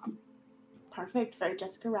 Perfect. Very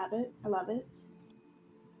Jessica Rabbit. I love it.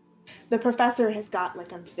 The professor has got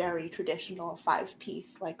like a very traditional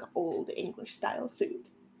 5-piece, like old English style suit.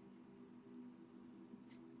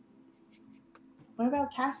 What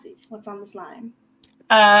about Cassie? What's on this line?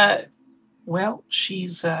 Well,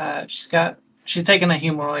 she's taken a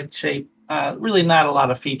humanoid shape. Really not a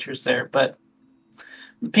lot of features there, but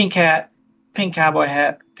pink hat, pink cowboy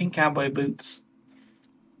boots.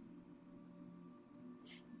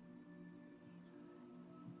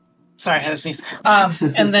 Sorry, I had to sneeze.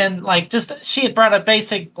 And then she had brought a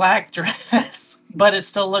basic black dress, but it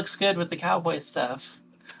still looks good with the cowboy stuff.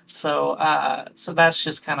 So that's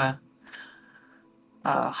just kind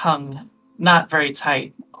of hung not very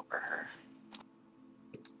tight over her.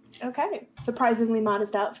 Okay. Surprisingly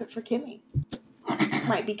modest outfit for Kimmy.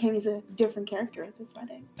 Might be Kimmy's a different character at this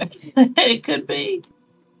wedding. It could be.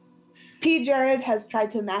 P. Jared has tried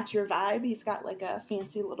to match your vibe. He's got like a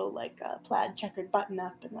fancy little plaid checkered button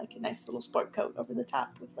up and like a nice little sport coat over the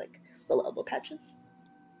top with like little elbow patches.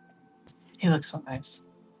 He looks so nice.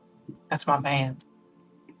 That's my man.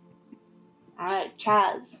 All right,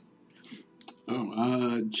 Chaz.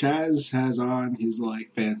 Chaz has on his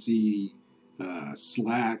like fancy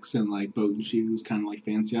slacks and like boating shoes, kind of like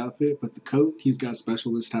fancy outfit. But the coat he's got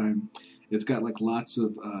special this time. It's got like lots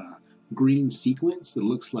of green sequins that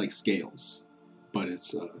looks like scales, but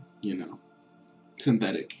it's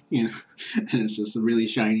synthetic, and it's just really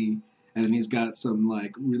shiny. And then he's got some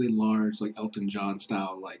like really large like Elton John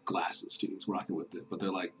style like glasses too. He's rocking with it, but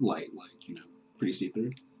they're like light, pretty see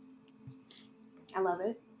through. I love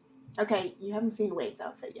it. Okay, you haven't seen Wade's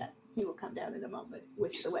outfit yet. He will come down in a moment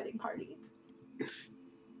with the wedding party.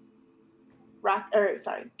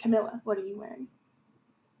 Camilla, what are you wearing?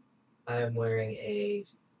 I am wearing a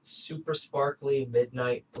super sparkly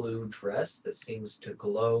midnight blue dress that seems to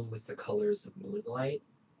glow with the colors of moonlight.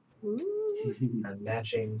 Ooh. And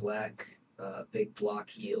matching black big block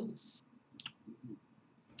heels.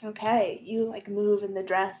 Okay, you like move in the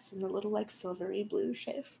dress in the little like silvery blue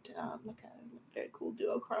shift, like a very cool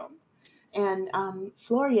duochrome. And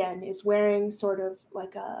Florian is wearing sort of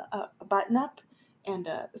like a button up and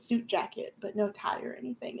a suit jacket, but no tie or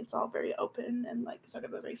anything. It's all very open and like sort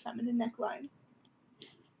of a very feminine neckline.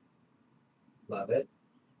 Love it.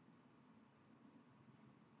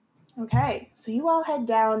 Okay, so you all head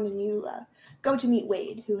down and you go to meet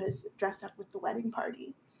Wade, who has dressed up with the wedding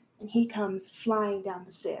party. And he comes flying down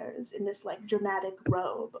the stairs in this like dramatic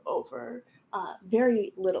robe over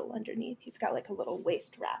very little underneath. He's got like a little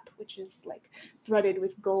waist wrap, which is like threaded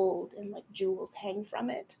with gold and like jewels hang from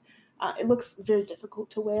it. It looks very difficult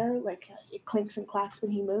to wear. Like it clinks and clacks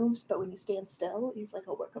when he moves, but when he stands still, he's like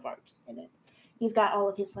a work of art in it. He's got all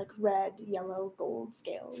of his like red, yellow, gold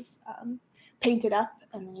scales painted up,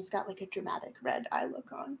 and then he's got like a dramatic red eye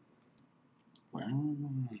look on. Wow.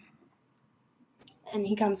 And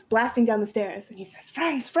he comes blasting down the stairs, and he says,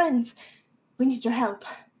 friends, we need your help.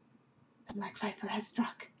 The Black Viper has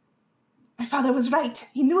struck. My father was right.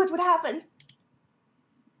 He knew it would happen.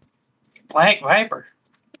 Black Viper.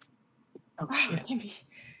 Oh, Oh, shit.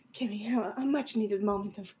 give me a much-needed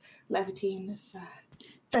moment of levity in this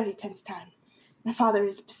very tense time. My father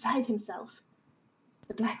is beside himself.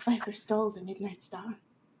 The Black Viper stole the Midnight Star.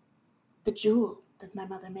 The jewel that my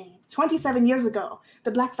mother made. 27 years ago,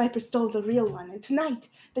 the Black Viper stole the real one. And tonight,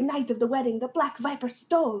 the night of the wedding, the Black Viper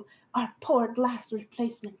stole our poor glass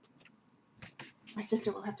replacement. My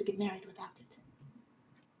sister will have to get married without it.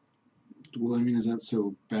 Well, I mean, is that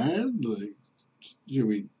so bad? Like, should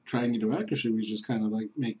we try and get it back, or should we just kind of like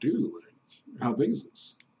make do? Like, how big is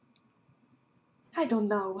this? I don't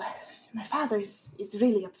know. My father is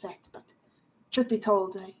really upset, but truth be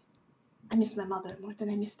told, I miss my mother more than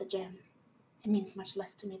I miss the gem. It means much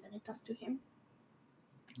less to me than it does to him.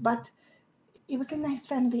 But it was a nice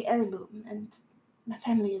family heirloom, and my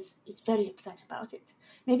family is very upset about it.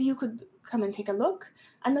 Maybe you could come and take a look.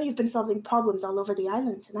 I know you've been solving problems all over the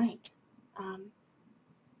island tonight.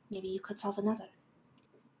 Maybe you could solve another.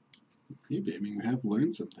 Maybe. I mean, we have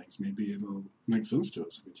learned some things. Maybe it'll make sense to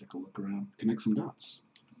us if we take a look around, connect some dots.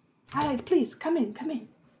 All right, please, come in.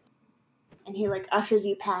 And he like ushers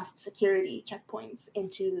you past security checkpoints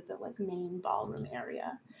into the like main ballroom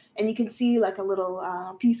area. And you can see like a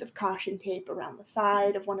little piece of caution tape around the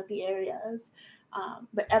side of one of the areas.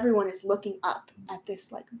 But everyone is looking up at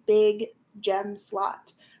this like big gem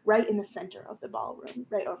slot right in the center of the ballroom,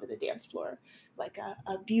 right over the dance floor. Like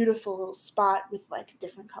a beautiful spot with like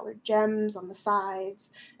different colored gems on the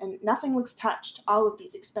sides. And nothing looks touched. All of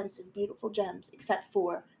these expensive, beautiful gems except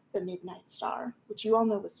for the Midnight Star, which you all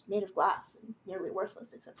know was made of glass and nearly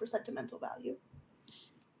worthless except for sentimental value.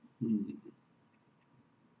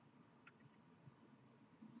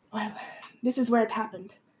 Well, this is where it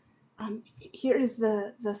happened. Here is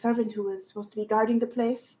the servant who was supposed to be guarding the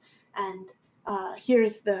place, and here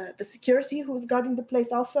is the security who was guarding the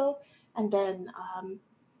place also, and then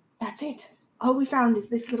that's it. All we found is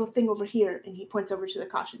this little thing over here, and he points over to the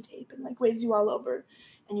caution tape and like waves you all over.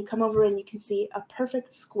 And you come over and you can see a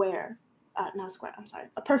perfect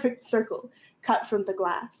a perfect circle cut from the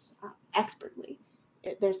glass expertly.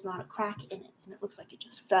 There's not a crack in it, and it looks like it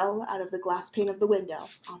just fell out of the glass pane of the window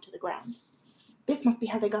onto the ground. This must be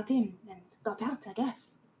how they got in and got out, I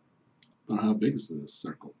guess. But how big is this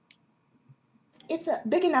circle? It's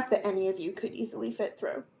big enough that any of you could easily fit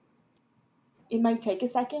through. It might take a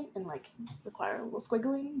second and like require a little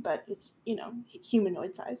squiggling, but it's,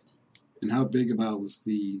 humanoid sized. And how big about was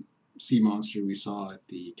the sea monster we saw at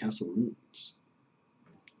the castle ruins?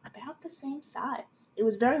 About the same size. It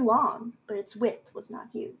was very long, but its width was not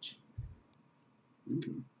huge.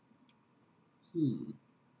 Okay.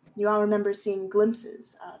 You all remember seeing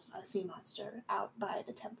glimpses of a sea monster out by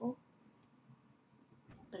the temple.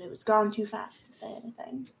 But it was gone too fast to say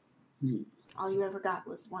anything. All you ever got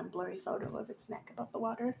was one blurry photo of its neck above the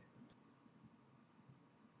water.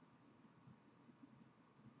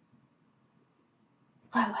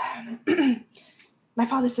 Well, my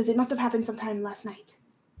father says it must have happened sometime last night.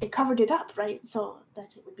 They covered it up, right, so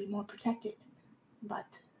that it would be more protected. But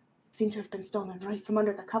it seemed to have been stolen right from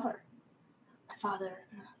under the cover. My father,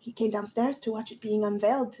 he came downstairs to watch it being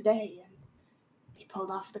unveiled today, and he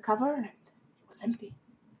pulled off the cover, and it was empty.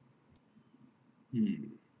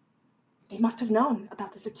 They must have known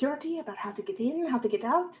about the security, about how to get in, how to get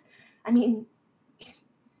out. I mean,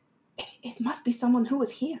 it must be someone who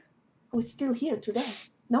was here. Who is still here today.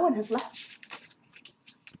 No one has left.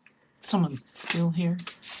 Someone still here?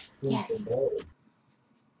 Who's Yes. the mole?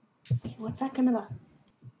 What's that, Camilla?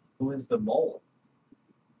 Who is the mole?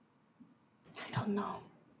 I don't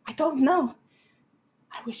know.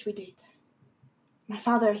 I wish we did. My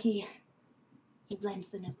father, he blames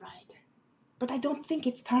the new bride. But I don't think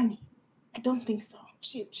it's Tarni. I don't think so.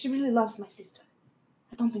 She really loves my sister.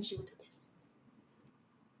 I don't think she would do this.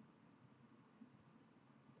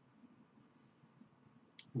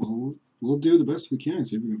 Well, we'll do the best we can,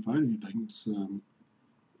 see if we can find anything. Just,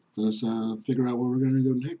 let us figure out where we're going to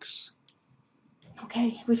go next.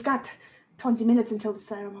 Okay, we've got 20 minutes until the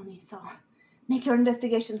ceremony, so make your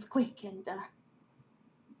investigations quick, and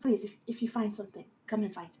please, if you find something, come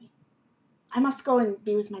and find me. I must go and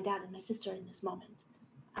be with my dad and my sister in this moment.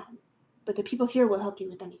 But the people here will help you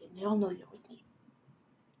with anything. They all know you're with me.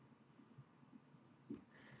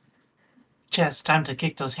 Jess, time to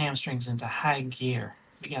kick those hamstrings into high gear.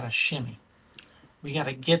 We gotta shimmy. We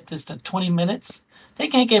gotta get this to 20 minutes. They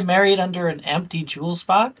can't get married under an empty jewel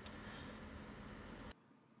spot.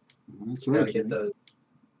 That's We right. gotta get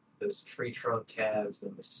those tree trunk calves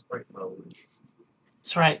and the sprint mode.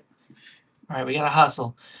 That's right. All right, we gotta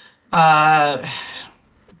hustle. All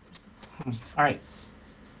right.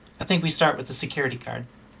 I think we start with the security guard.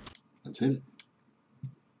 That's it.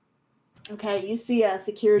 Okay, you see a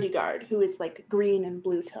security guard who is like green and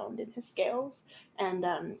blue toned in his scales, and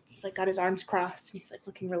he's like got his arms crossed, and he's like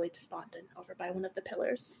looking really despondent over by one of the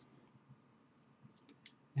pillars.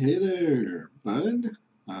 Hey there, bud.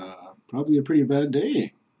 Probably a pretty bad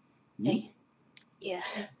day. Hey, yeah,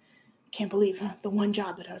 can't believe the one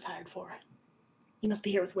job that I was hired for. You must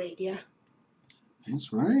be here with Wade, yeah?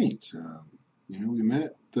 That's right. We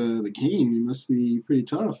met the king. He must be pretty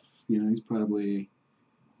tough. He's probably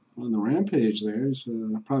on the rampage there. He's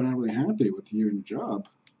probably not really happy with you and your job.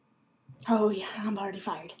 Oh, yeah, I'm already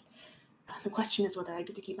fired. The question is whether I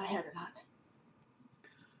get to keep my head or not.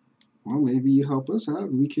 Well, maybe you help us out,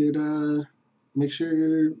 and we could make sure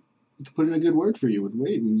we could put in a good word for you with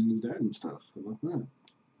Wade and his dad and stuff. How about that?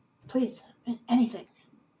 Please, anything.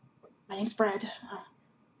 My name's Fred.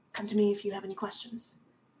 Come to me if you have any questions.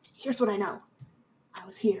 Here's what I know. I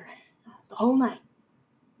was here the whole night.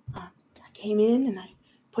 I came in and I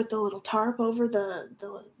put the little tarp over the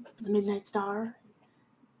Midnight Star.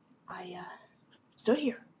 I stood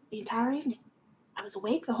here the entire evening. I was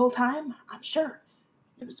awake the whole time, I'm sure.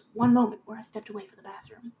 There was one moment where I stepped away for the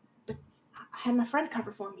bathroom, but I had my friend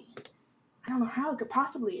cover for me. I don't know how I could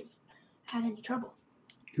possibly have had any trouble.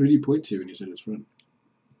 Who did you point to when you said his friend?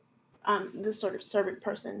 The sort of servant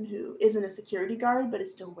person who isn't a security guard, but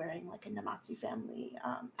is still wearing like a Namatsu family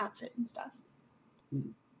outfit and stuff.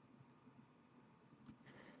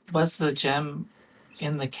 Was the gem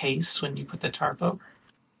in the case when you put the tarp over?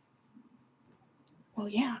 Well,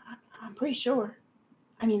 yeah, I'm pretty sure.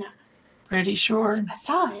 I mean, Pretty sure. I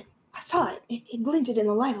saw it. It glinted in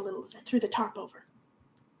the light a little as I threw the tarp over.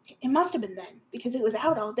 It must have been then, because it was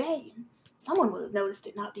out all day, and someone would have noticed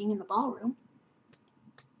it not being in the ballroom.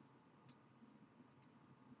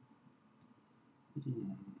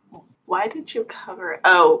 Why did you cover it?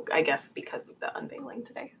 Oh, I guess because of the unveiling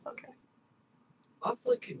today. Okay.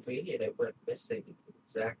 Awfully convenient it went missing at the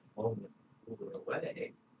exact moment we were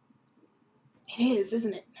away. It is,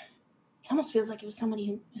 isn't it? It almost feels like it was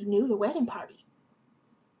somebody who knew the wedding party.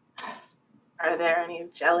 Are there any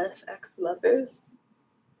jealous ex-lovers?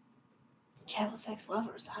 Jealous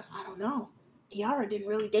ex-lovers? I don't know. Yara didn't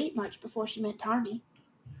really date much before she met Tarny.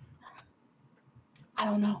 I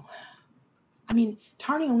don't know. I mean,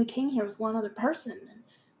 Tarny only came here with one other person,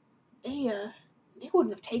 and they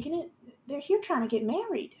wouldn't have taken it. They're here trying to get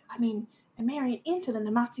married. I mean, they're marrying into the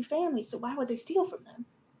Namatsu family, so why would they steal from them?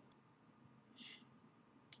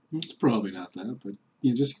 It's probably not that, but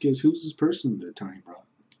just in case, who's this person that Tony brought?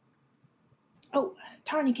 Oh,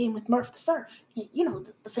 Tarny came with Murph the Surf. You know,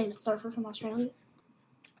 the famous surfer from Australia.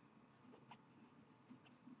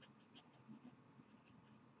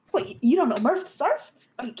 Wait, you don't know Murph the Surf?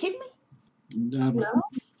 Are you kidding me? I'm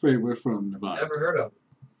afraid we're from Nevada. Never heard of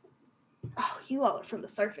him. Oh, you all are from the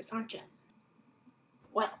surface, aren't you?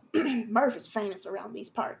 Well, Murph is famous around these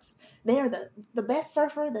parts. They are the best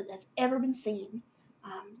surfer that has ever been seen.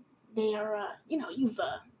 They are, you've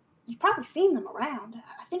probably seen them around.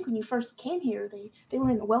 I think when you first came here, they were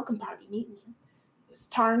in the welcome party meeting you. It was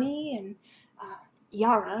Tarny and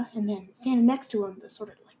Yara, and then standing next to him, the sort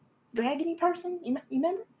of like dragony person. You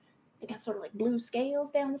remember? They got sort of like blue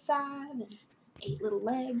scales down the side and 8 little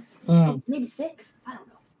legs. Oh, maybe 6. I don't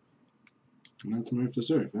know. And that's Murph the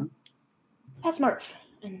Surf, huh? That's Murph.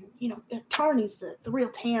 And, Tarny's the real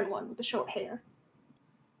tan one with the short hair.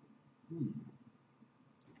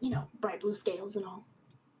 Bright blue scales and all.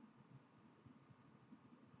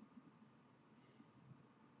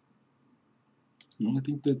 Well, I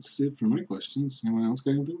think that's it for my questions. Anyone else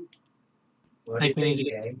got anything? What do you think,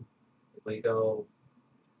 gang? We go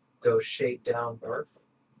shake down Murph?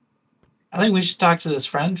 I think we should talk to this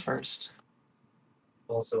friend first.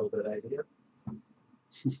 Also a good idea.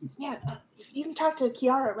 Yeah, you can talk to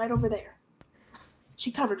Kiara right over there.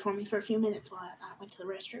 She covered for me for a few minutes while I went to the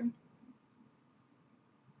restroom.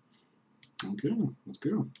 Okay, let's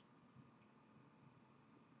go.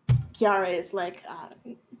 Kiara is like,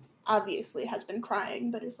 obviously has been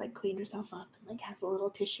crying, but is like cleaned herself up and like has a little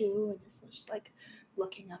tissue and is just like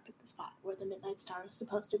looking up at the spot where the Midnight Star is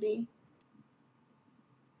supposed to be.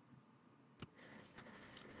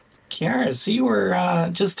 Kiara, so you were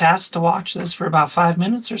just tasked to watch this for about 5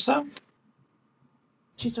 minutes or so?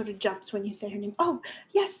 She sort of jumps when you say her name. Oh,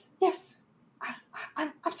 yes.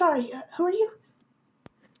 I'm sorry. Who are you?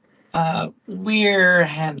 We're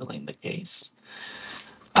handling the case.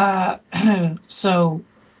 So,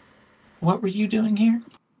 what were you doing here?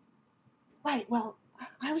 Right, well,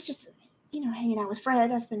 I was just, hanging out with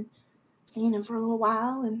Fred. I've been seeing him for a little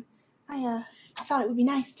while, and I thought it would be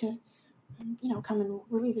nice to, come and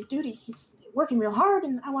relieve his duty. He's working real hard,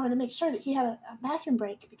 and I wanted to make sure that he had a bathroom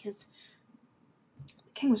break because the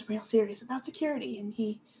king was real serious about security, and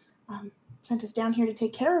he sent us down here to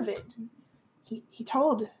take care of it. And he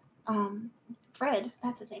told Fred,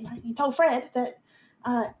 that's his name, right? He told Fred that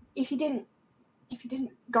if he didn't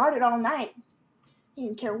guard it all night, he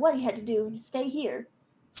didn't care what he had to do and stay here.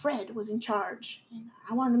 Fred was in charge, and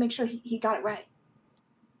I wanted to make sure he got it right.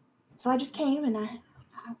 So I just came and I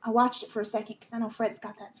watched it for a second because I know Fred's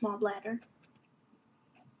got that small bladder.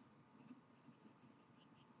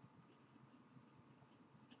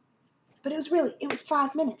 But it was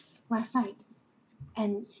 5 minutes last night.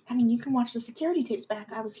 And, I mean, you can watch the security tapes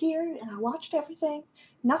back. I was here, and I watched everything.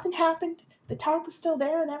 Nothing happened. The tarp was still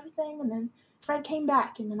there and everything, and then Fred came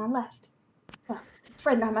back, and then I left. Well,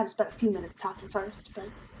 Fred and I might have spent a few minutes talking first, but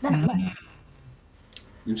then I left.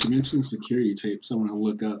 When she mentioned security tapes, I want to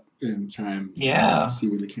look up and try and see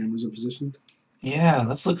where the cameras are positioned. Yeah,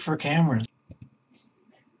 let's look for cameras.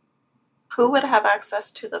 Who would have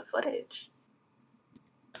access to the footage?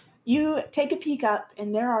 You take a peek up,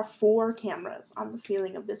 and there are 4 cameras on the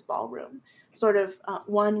ceiling of this ballroom, sort of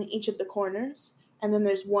one in each of the corners, and then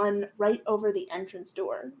there's one right over the entrance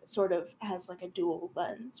door that sort of has like a dual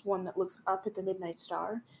lens, one that looks up at the Midnight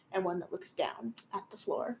Star and one that looks down at the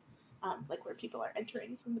floor, like where people are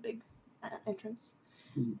entering from the big entrance.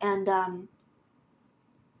 And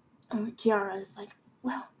Kiara is like,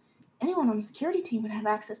 well, anyone on the security team would have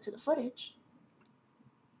access to the footage.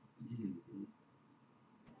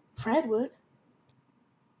 Fred would.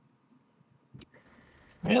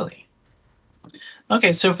 Really?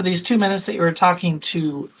 Okay, so for these 2 minutes that you were talking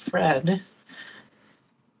to Fred,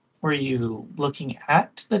 were you looking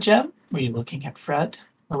at the gem? Were you looking at Fred?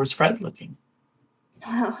 Or was Fred looking?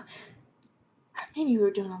 Well, maybe we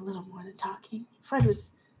were doing a little more than talking. Fred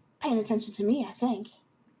was paying attention to me, I think.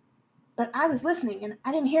 But I was listening, and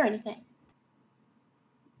I didn't hear anything.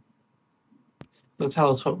 So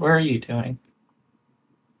tell us, what were you doing?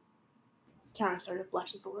 Kiara sort of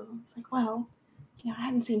blushes a little. It's like, well, I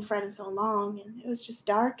hadn't seen Fred in so long, and it was just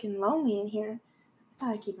dark and lonely in here. I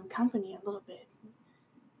thought I'd keep him company a little bit.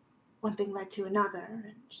 One thing led to another,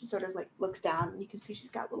 and she sort of like looks down, and you can see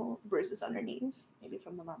she's got little bruises on her knees, maybe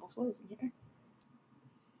from the marble floors in here.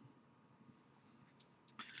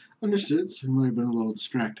 Understood. So you might have been a little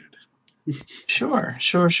distracted. Sure.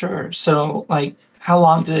 So, like, how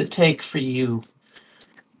long did it take for you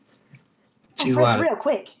to... Fred's real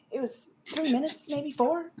quick. It was 3 minutes, maybe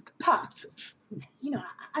 4, tops.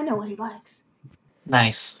 I know what he likes.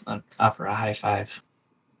 Nice. I'll offer a high five.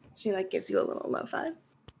 She like gives you a little low five.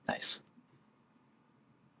 Nice.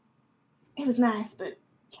 It was nice, but it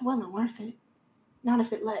wasn't worth it. Not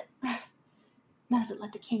if it let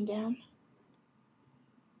the king down.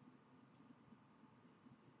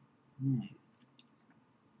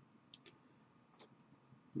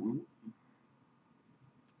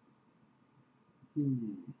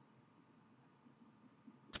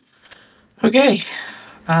 Okay.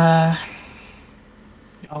 Y'all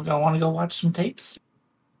gonna want to go watch some tapes?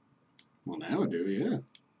 Well, now I do, yeah.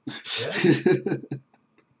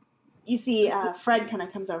 You see Fred kind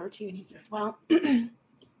of comes over to you and he says, well,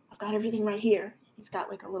 I've got everything right here. He's got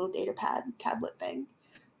like a little data pad tablet thing.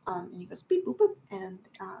 And he goes beep, boop, boop, and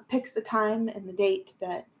picks the time and the date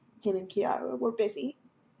that him and Kiara were busy.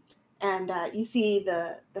 And you see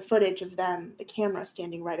the footage of them, the camera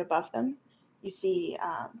standing right above them. You see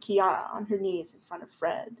Kiara on her knees in front of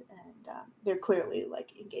Fred, and they're clearly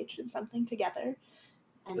like engaged in something together.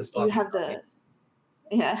 And you have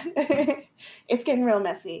it's getting real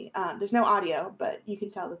messy. There's no audio, but you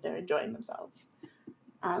can tell that they're enjoying themselves.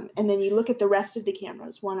 And then you look at the rest of the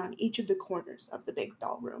cameras, one on each of the corners of the big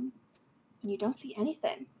ballroom, and you don't see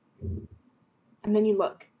anything. And then you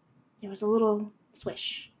look. There was a little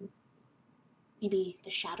swish. Maybe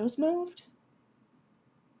the shadows moved?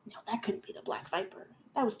 No, that couldn't be the Black Viper.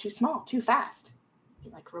 That was too small, too fast. He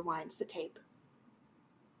like rewinds the tape.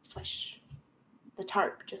 Swish, The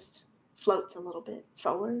tarp just floats a little bit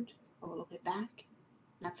forward, a little bit back.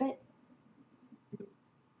 That's it.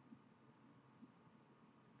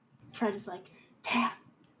 Fred is like, damn,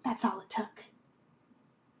 that's all it took.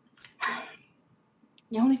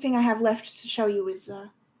 The only thing I have left to show you is,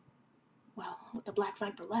 what the Black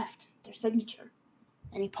Viper left, their signature.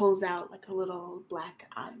 And he pulls out like a little black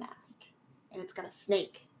eye mask. And it's got a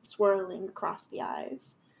snake swirling across the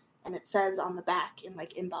eyes. And it says on the back in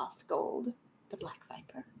like embossed gold, the Black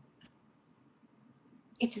Viper.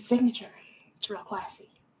 It's his signature. It's real classy.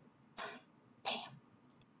 Damn.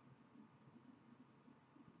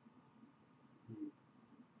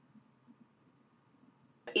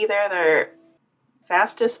 Either they're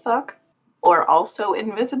fast as fuck or also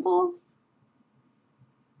invisible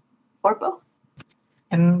or both.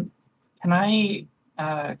 Can I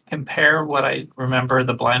compare what I remember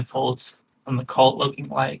the blindfolds from the cult looking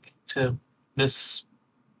like to this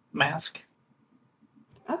mask?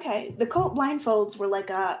 Okay, the cult blindfolds were like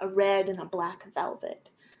a red and a black velvet.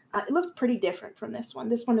 It looks pretty different from this one.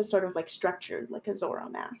 This one is sort of like structured like a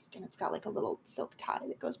Zorro mask, and it's got like a little silk tie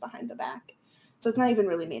that goes behind the back. So it's not even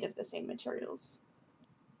really made of the same materials.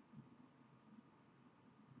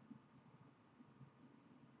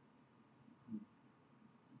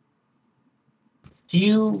 Do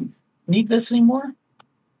you need this anymore?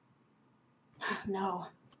 No.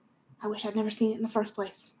 I wish I'd never seen it in the first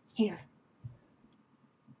place. Here.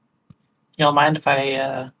 You don't mind if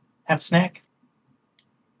I have a snack?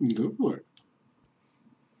 Go for it.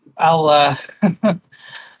 I'll,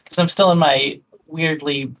 because I'm still in my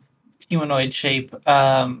weirdly humanoid shape,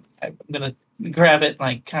 I'm going to grab it and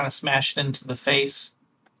like kind of smash it into the face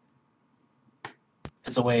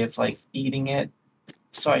as a way of like eating it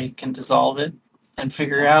so I can dissolve it and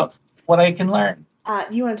figure out what I can learn.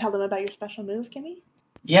 Do you want to tell them about your special move, Kimmy?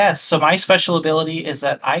 Yes, so my special ability is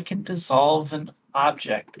that I can dissolve an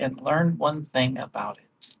object and learn one thing about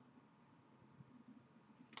it.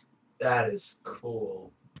 That is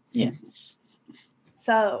cool. Yes.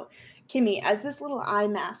 So, Kimmy, as this little eye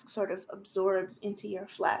mask sort of absorbs into your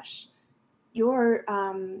flesh, your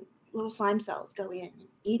little slime cells go in and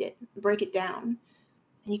eat it, break it down,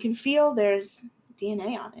 and you can feel there's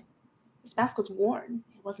DNA on it. This mask was worn.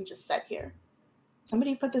 It wasn't just set here.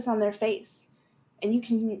 Somebody put this on their face, and you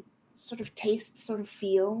can sort of taste, sort of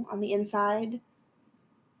feel on the inside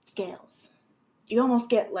scales. You almost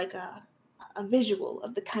get like a visual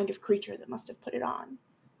of the kind of creature that must have put it on.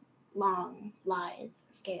 Long, lithe,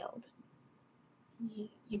 scaled.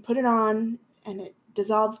 You put it on, and it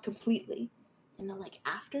dissolves completely. And the like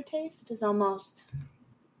aftertaste is almost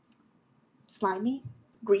slimy,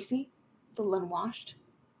 greasy, a little unwashed.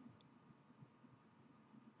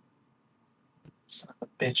 Son of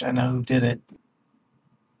a bitch, I know who did it.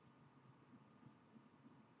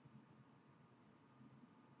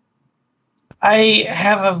 I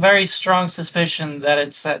have a very strong suspicion that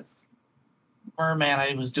it's that merman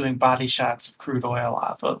I was doing body shots of crude oil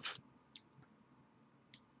off of.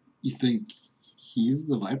 You think he's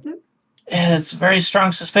the Viper? It's a very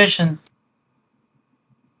strong suspicion.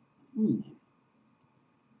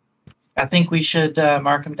 I think we should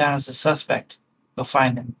mark him down as a suspect. We'll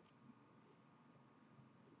find him.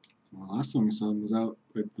 Well, last time we saw him was out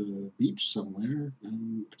at the beach somewhere,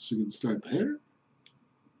 and so we could start there.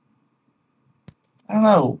 I don't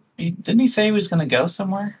know. Didn't he say he was going to go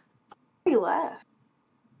somewhere? He left.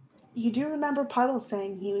 You do remember Puddle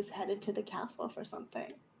saying he was headed to the castle for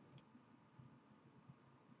something.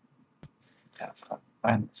 Gotta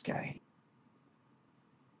find this guy.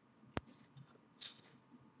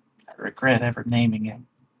 I regret ever naming him.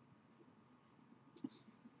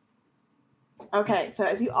 Okay, so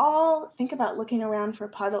as you all think about looking around for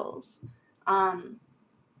Puddles,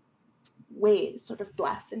 Wade sort of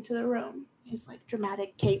blasts into the room. His like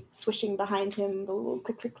dramatic cape swishing behind him, the little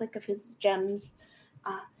click, click, click of his gems.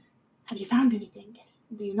 Have you found anything?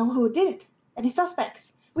 Do you know who did it? Any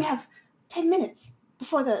suspects? We have 10 minutes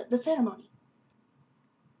before the ceremony.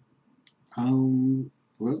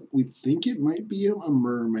 Well, we think it might be a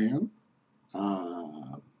merman.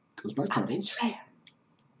 Goes by Puddles.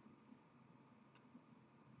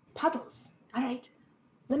 Puddles. All right.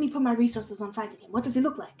 Let me put my resources on finding him. What does he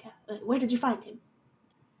look like? Where did you find him?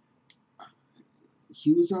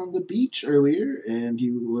 He was on the beach earlier, and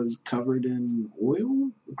he was covered in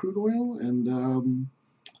oil, crude oil, and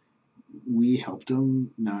we helped him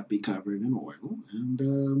not be covered in oil,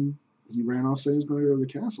 and he ran off saying he was going to go to the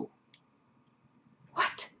castle.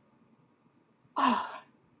 What? Oh,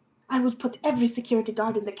 I would put every security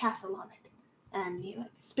guard in the castle on it. And he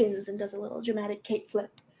like spins and does a little dramatic cape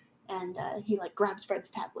flip, and he like grabs Fred's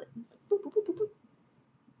tablet. And he's like, boop, boop, boop, boop,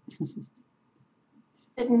 boop.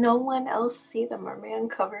 Did no one else see the merman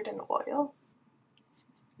covered in oil?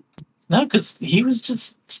 No, because he was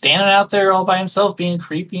just standing out there all by himself, being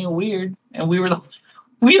creepy and weird, and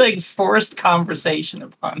we forced conversation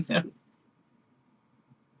upon him.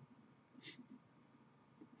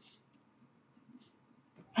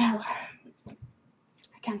 Well,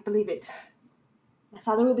 I can't believe it. My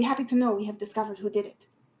father will be happy to know we have discovered who did it.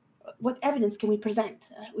 What evidence can we present?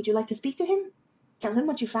 Would you like to speak to him? Tell him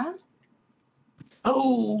what you found?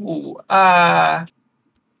 Oh, I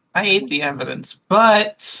ate the evidence,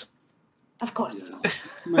 but... Of course.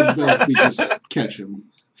 Might better if we just catch him.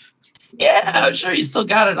 Yeah, I'm sure he's still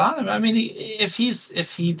got it on him. I mean, if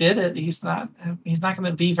he did it, he's not going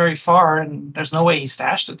to be very far, and there's no way he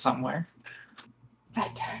stashed it somewhere.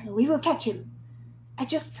 Right, we will catch him.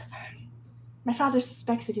 My father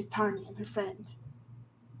suspects it is Tarni and her friend.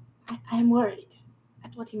 I am worried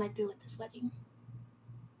at what he might do at this wedding.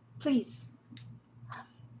 Please,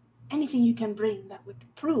 anything you can bring that would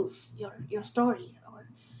prove your story, or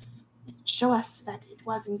show us that it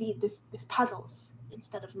was indeed this Puddles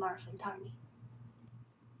instead of Murph and Tarni.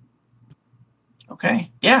 Okay,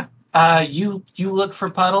 yeah. You look for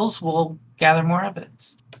Puddles. We'll gather more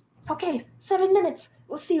evidence. Okay, 7 minutes.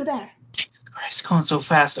 We'll see you there. Jesus Christ, going so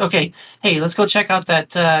fast. Okay, hey, let's go check out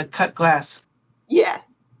that cut glass. Yeah.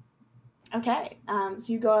 Okay, so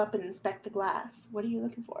you go up and inspect the glass. What are you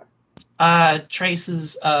looking for?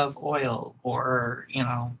 Traces of oil, or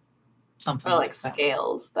something Or like that.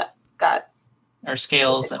 scales that got... Or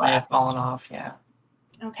scales that may have fallen off, yeah.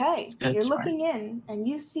 Okay, Good, you're smart. looking in, and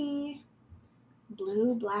you see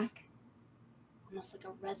blue, black, almost like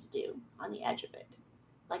a residue on the edge of it.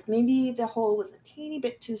 Like maybe the hole was a teeny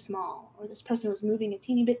bit too small, or this person was moving a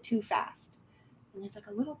teeny bit too fast. And there's like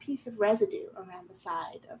a little piece of residue around the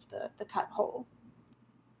side of the cut hole.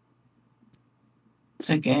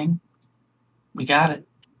 That's it, gang. We got it.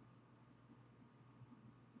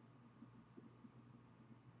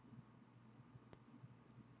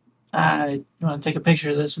 You want to take a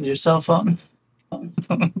picture of this with your cell phone? I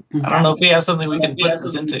don't know if we have something we can put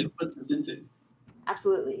this into.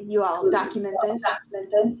 Absolutely. You all document this.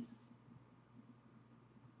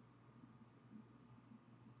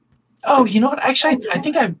 Oh, you know what? Actually, I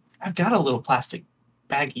think I've got a little plastic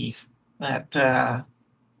baggie that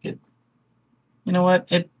you know what?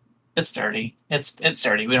 It's dirty. It's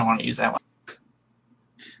dirty. We don't want to use that one.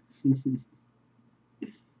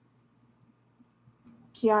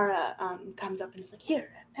 Kiara comes up and is like,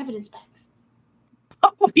 "Here, evidence bags."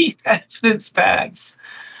 Oh, we evidence bags.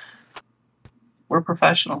 We're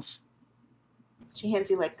professionals. She hands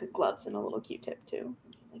you like the gloves and a little Q-tip too.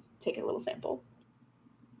 Like, take a little sample.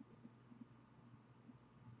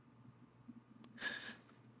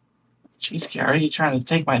 Jeez, Kiara, you trying to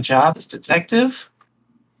take my job as detective?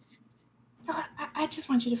 Oh, I just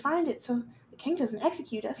want you to find it so the king doesn't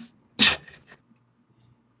execute us.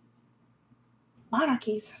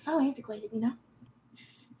 Monarchies, so antiquated, you know?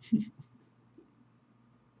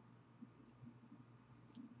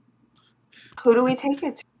 Who do we take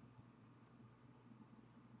it to?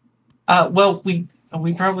 Well, we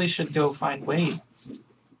probably should go find Wade.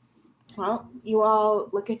 Well, you all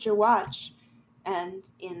look at your watch, and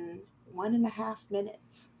in 1.5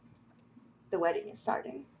 minutes, the wedding is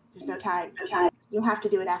starting. There's no time. You'll have to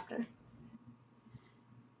do it after.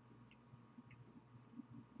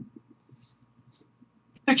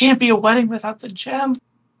 There can't be a wedding without the gem.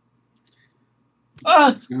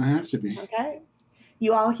 It's gonna have to be. Okay.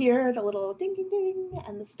 You all hear the little ding, ding, ding,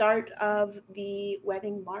 and the start of the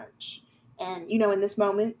wedding march. And, in this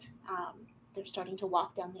moment, they're starting to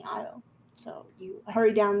walk down the aisle. So you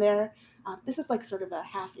hurry down there. This is like sort of a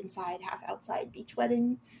half inside, half outside beach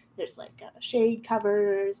wedding. There's like shade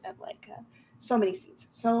covers and like so many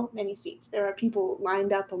seats. There are people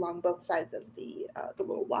lined up along both sides of the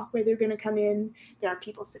little walkway they're going to come in. There are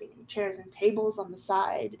people sitting in chairs and tables on the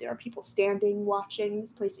side. There are people standing, watching.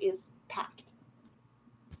 This place is packed.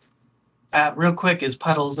 Real quick, is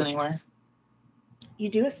Puddles anywhere? You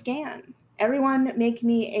do a scan. Everyone make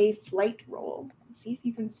me a flight roll and see if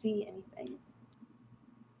you can see anything.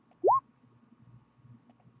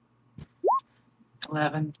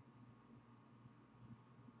 11.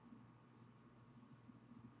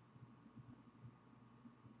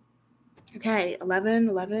 Okay,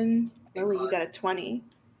 11. Lily, you got a 20.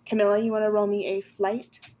 Camilla, you want to roll me a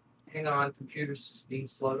flight? Hang on, computer's just being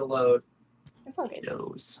slow to load. It's all good.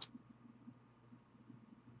 Those.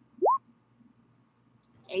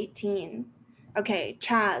 18. Okay,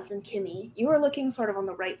 Chaz and Kimmy, you are looking sort of on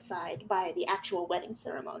the right side by the actual wedding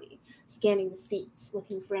ceremony, scanning the seats,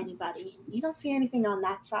 looking for anybody. You don't see anything on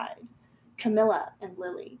that side. Camilla and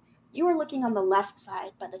Lily, You are looking on the left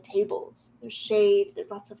side by the tables. There's shade. There's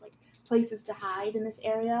lots of like places to hide in this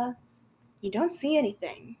area. You don't see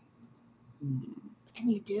anything.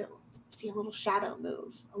 And you do see a little shadow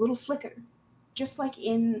move, a little flicker, just like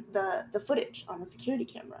in the footage on the security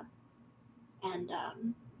camera. And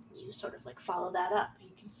you sort of like follow that up.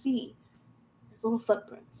 You can see there's little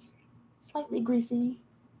footprints, slightly greasy,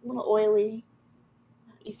 a little oily.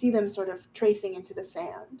 You see them sort of tracing into the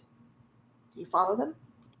sand. Do you follow them?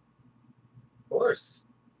 Of course.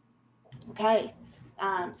 Okay.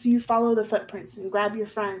 So you follow the footprints and grab your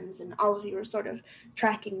friends, and all of you are sort of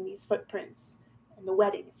tracking these footprints, and the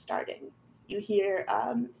wedding is starting. You hear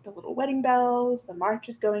the little wedding bells, the march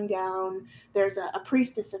is going down. There's a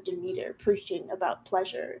priestess of Demeter preaching about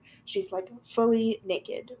pleasure. She's like fully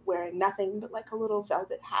naked, wearing nothing but like a little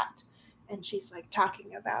velvet hat. And she's like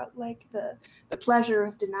talking about like the pleasure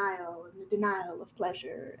of denial and the denial of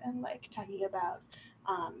pleasure, and like talking about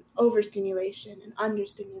overstimulation and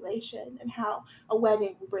understimulation, and how a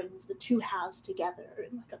wedding brings the two halves together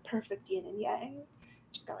in like a perfect yin and yang.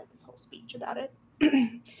 She's got like this whole speech about it.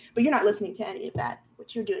 But you're not listening to any of that.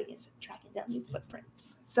 What you're doing is tracking down these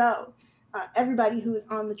footprints. So everybody who is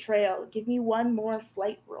on the trail, give me one more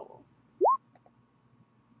flight roll.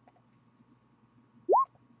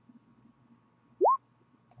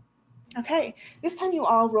 Okay, this time you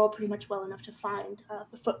all roll pretty much well enough to find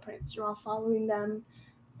the footprints. You're all following them,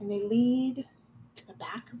 and they lead to the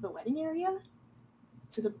back of the wedding area,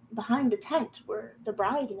 to the behind the tent where the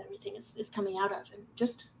bride and everything is coming out of in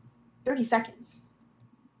just 30 seconds.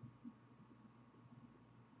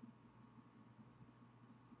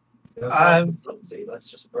 Let's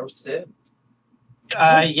just roast it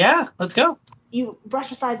in. Yeah, let's go. You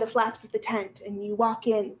brush aside the flaps of the tent, and you walk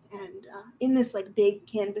in, and in this like big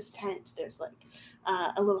canvas tent, there's like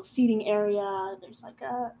a little seating area. There's like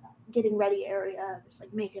a getting ready area. There's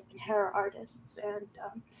like makeup and hair artists, and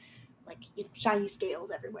like shiny scales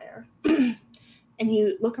everywhere. And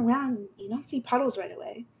you look around, and you don't see Puddles right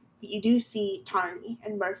away, but you do see Tarny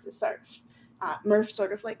and Murph the Surf. Murph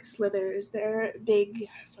sort of like slithers their big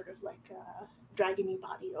sort of like dragony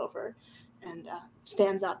body over, and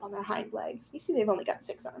stands up on their hind legs. You see they've only got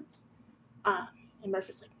 6 arms. And Murph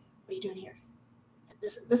is like, what are you doing here?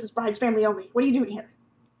 This is Bride's family only. What are you doing here?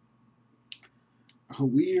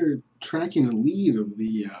 We're tracking a lead of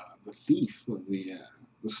the thief of the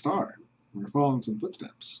star. We're following some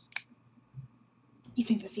footsteps. You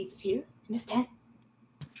think the thief is here in this tent?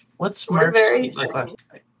 What's We're Murph's very feet look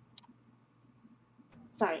like?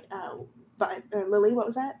 Sorry, Lily, what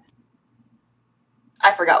was that?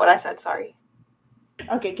 I forgot what I said, sorry.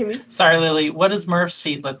 Okay, can we? Sorry, Lily. What does Murph's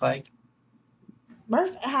feet look like?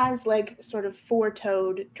 Murph has like sort of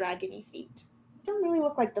 4-toed dragony feet. Don't really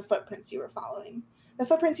look like the footprints you were following. The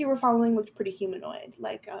footprints you were following looked pretty humanoid,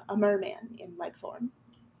 like a merman in leg form.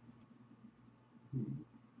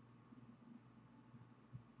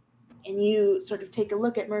 And you sort of take a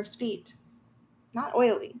look at Murph's feet. Not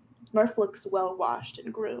oily. Murph looks well washed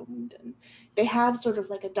and groomed, and they have sort of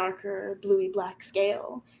like a darker bluey black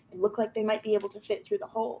scale and look like they might be able to fit through the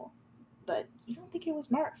hole. But you don't think it was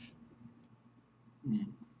Murph.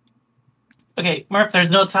 Okay, Murph, there's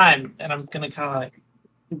no time, and I'm gonna kind of like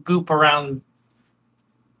goop around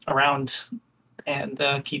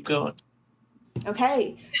and keep going.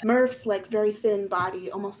 Okay, Murph's like very thin body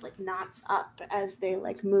almost like knots up as they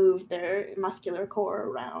like move their muscular core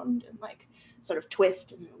around and like sort of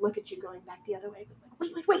twist and look at you going back the other way. But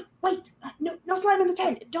like, wait! No slime in the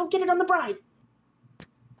tent! Don't get it on the bride!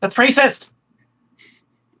 That's racist!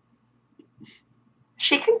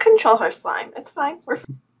 She can control her slime. It's fine.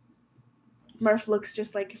 Murph looks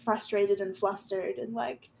just like frustrated and flustered and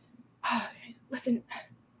like, listen,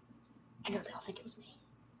 I know they all think it was me,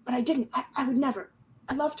 but I didn't. I would never.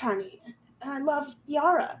 I love Tarny, and I love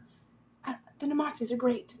Yara. The Namatsis are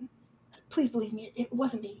great. Please believe me, it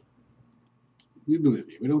wasn't me. We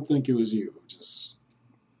believe you. We don't think it was you. Just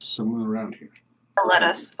someone around here. Let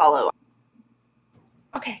us follow.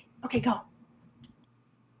 Okay, go.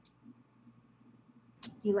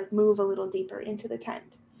 You like move a little deeper into the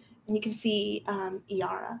tent, and you can see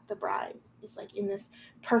Yara, the bride, is like in this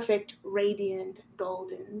perfect, radiant,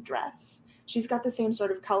 golden dress. She's got the same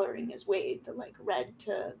sort of coloring as Wade, the like red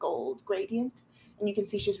to gold gradient, and you can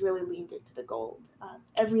see she's really leaned into the gold.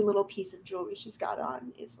 Every little piece of jewelry she's got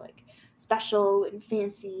on is like special and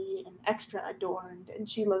fancy and extra adorned, and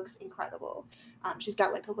she looks incredible. She's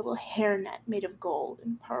got like a little hairnet made of gold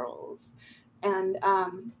and pearls, and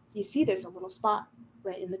you see there's a little spot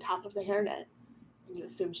right in the top of the hairnet, and you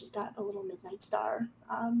assume she's got a little midnight star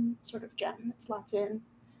sort of gem that slots in,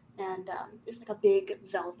 and there's like a big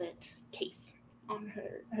velvet case on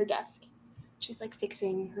her desk. She's like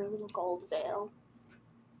fixing her little gold veil.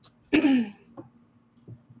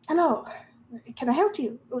 Hello, can I help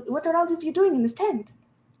you? What are all of you doing in this tent?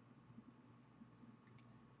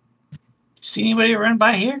 See anybody run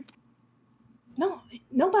by here? No,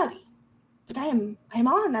 nobody. But I'm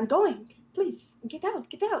going. Please, get out.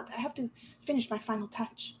 I have to finish my final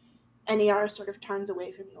touch. And Yara sort of turns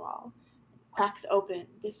away from you all, cracks open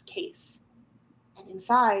this case. And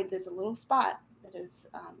inside, there's a little spot that is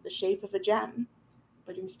the shape of a gem.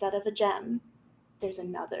 But instead of a gem, there's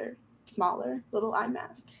another, smaller, little eye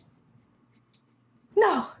mask.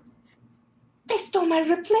 No! They stole my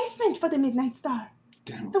replacement for the Midnight Star.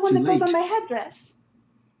 Damn, The one too that goes late. on my headdress.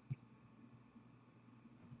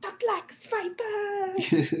 The Black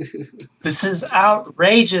Viper! This is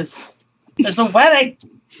outrageous. There's a wedding.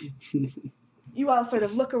 You all sort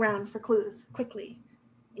of look around for clues quickly,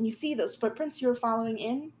 and you see those footprints you were following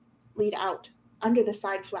in lead out under the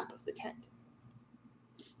side flap of the tent.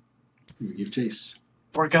 We give chase.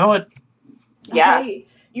 We're going. Yeah. Okay,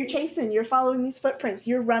 you're chasing, you're following these footprints,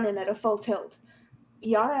 you're running at a full tilt.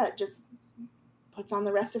 Yara just puts on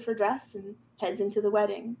the rest of her dress and heads into the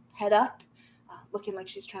wedding, head up, looking like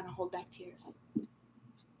she's trying to hold back tears.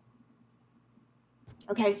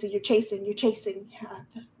 Okay, so you're chasing.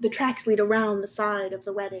 The tracks lead around the side of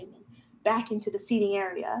the wedding and back into the seating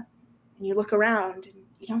area. And you look around and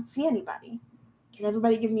you don't see anybody. Can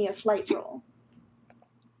everybody give me a flight roll?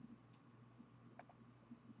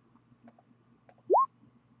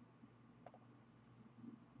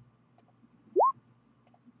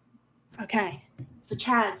 Okay, so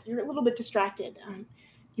Chaz, you're a little bit distracted.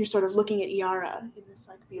 You're sort of looking at Yara in this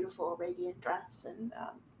like beautiful radiant dress and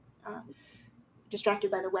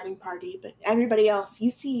distracted by the wedding party, but everybody else, you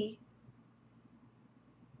see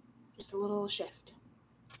just a little shift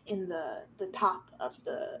in the top of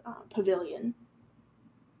the pavilion.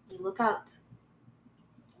 You look up,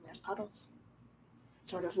 and there's Puddles,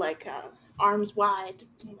 sort of like arms wide,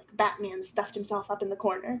 like Batman stuffed himself up in the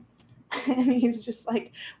corner, and he's just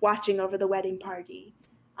like watching over the wedding party.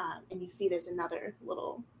 And you see there's another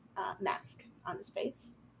little mask on his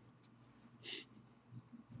face.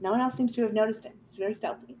 No one else seems to have noticed him. It's very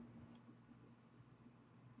stealthy.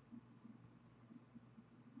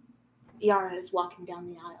 Yara is walking down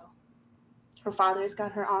the aisle. Her father's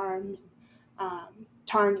got her arm.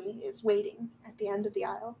 Tarni is waiting at the end of the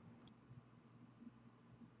aisle.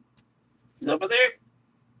 He's over there.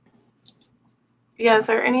 Yeah, is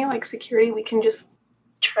there any like security we can just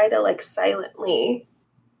try to like silently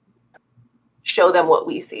show them what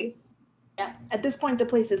we see? Yeah. At this point, the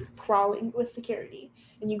place is crawling with security.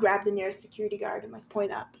 And you grab the nearest security guard and like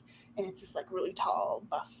point up, and it's this like really tall,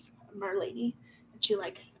 buff merlady, and she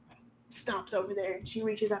like stops over there and she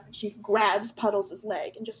reaches up and she grabs Puddles'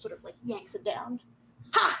 leg and just sort of like yanks it down.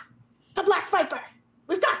 Ha! The Black Viper!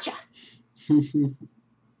 We've gotcha!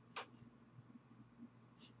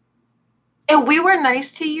 And we were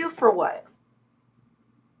nice to you for what?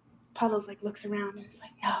 Puddles like looks around and is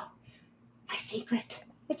like, no, my secret.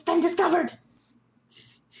 It's been discovered.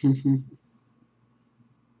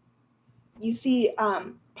 You see,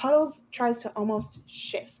 Puddles tries to almost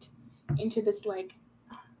shift into this like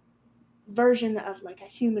version of like a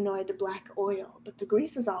humanoid black oil, but the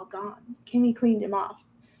grease is all gone. Kimmy cleaned him off,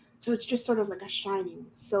 so it's just sort of like a shining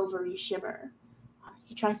silvery shimmer.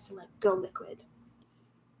 He tries to like go liquid.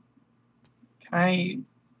 Can I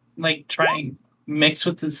like try and mix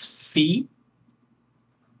with his feet?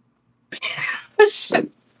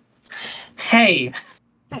 Hey,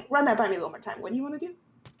 Run that by me one more time. What do you want to do?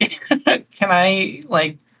 can I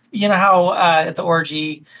like, you know how at the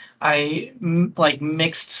orgy I like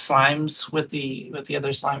mixed slimes with the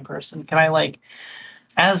other slime person? Can I like,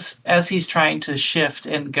 as he's trying to shift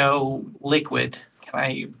and go liquid, can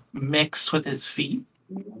I mix with his feet?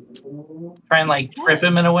 Try and like trip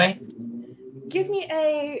him in a way? Give me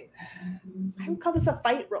I would call this a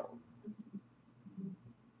fight roll.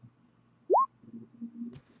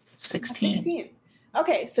 16.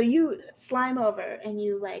 Okay, so you slime over and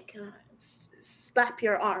you like slap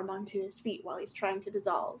your arm onto his feet while he's trying to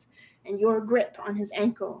dissolve, and your grip on his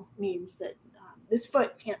ankle means that this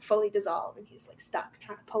foot can't fully dissolve, and he's like stuck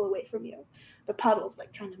trying to pull away from you. The Puddle's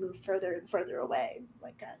like trying to move further and further away,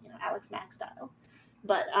 like Alex Mack style.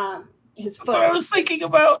 But his foot. That's what I was thinking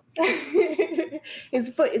about.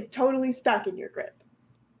 His foot is totally stuck in your grip.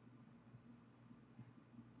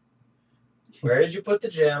 Where did you put the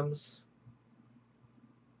gems?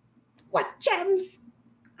 What gems?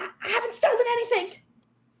 I haven't stolen anything.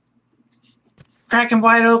 Crack him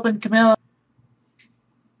wide open, Camilla.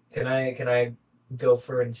 Can I go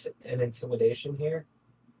for an intimidation here?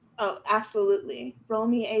 Oh, absolutely. Roll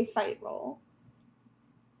me a fight roll.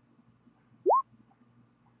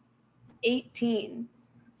 18.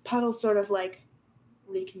 Puddle sort of like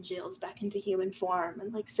recongeals back into human form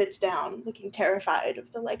and like sits down, looking terrified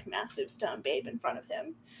of the like massive stone babe in front of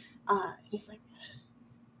him. He's like,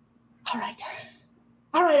 all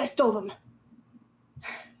right, I stole them.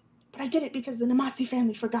 But I did it because the Namazi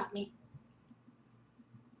family forgot me.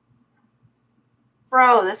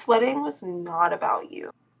 Bro, this wedding was not about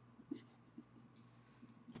you.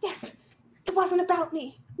 Yes, it wasn't about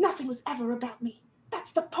me. Nothing was ever about me.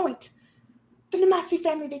 That's the point. The Namazi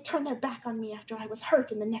family, they turned their back on me after I was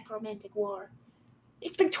hurt in the Necromantic War.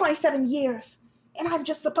 It's been 27 years, and I'm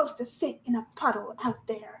just supposed to sit in a puddle out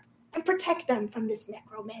there and protect them from this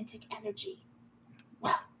necromantic energy.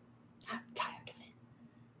 Well, I'm tired of it.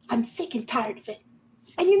 I'm sick and tired of it.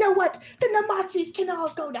 And you know what? The Namazis can all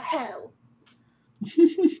go to hell.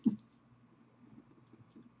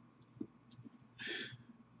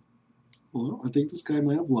 Well, I think this guy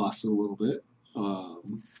might have lost a little bit.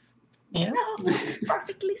 Yeah. No,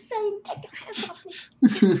 perfectly sane. Take your hands off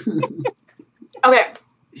me. Okay,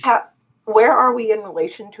 where are we in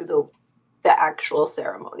relation to the actual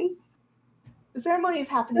ceremony? The ceremony is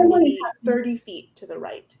happening maybe 30 feet to the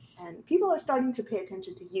right, and people are starting to pay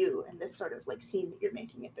attention to you and this sort of like scene that you're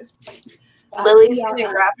making at this point. Lily's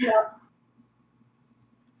gonna grab her.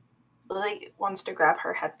 Lily wants to grab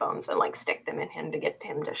her headphones and like stick them in him to get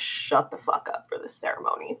him to shut the fuck up for this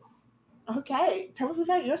ceremony. Okay, tell us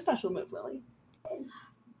about your special move, Lily.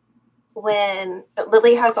 When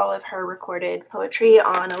Lily has all of her recorded poetry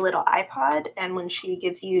on a little iPod, and when she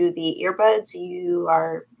gives you the earbuds, you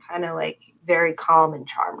are kind of like very calm and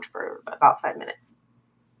charmed for about 5 minutes.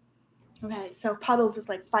 Okay, so Puddles is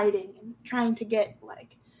like fighting and trying to get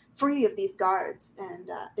like free of these guards, and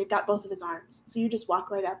they've got both of his arms. So you just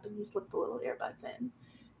walk right up and you slip the little earbuds in.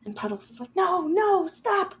 And Puddles is like, no,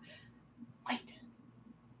 stop. Wait,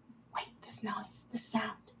 this noise, this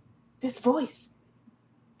sound, this voice.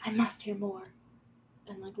 I must hear more.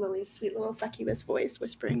 And like Lily's sweet little succubus voice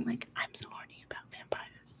whispering like, I'm so horny about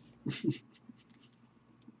vampires.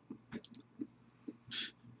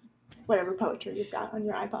 Whatever poetry you've got on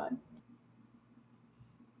your iPod.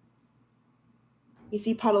 You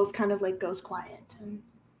see Puddles kind of like goes quiet and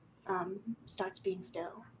starts being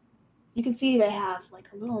still. You can see they have like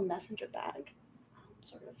a little messenger bag,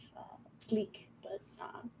 sort of sleek, but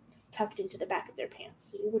tucked into the back of their pants,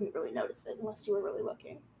 so you wouldn't really notice it unless you were really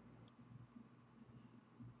looking.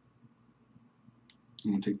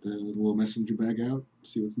 I'm gonna take the little messenger bag out,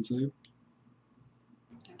 see what's inside.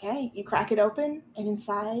 Okay, you crack it open, and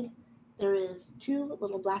inside there is 2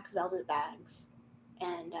 little black velvet bags.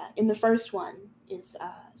 And in the first one is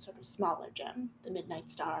a sort of smaller gem, the Midnight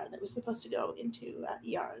Star, that was supposed to go into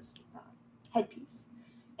ER's headpiece.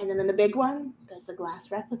 And then in the big one, there's a glass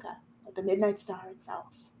replica of the Midnight Star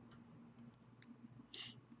itself.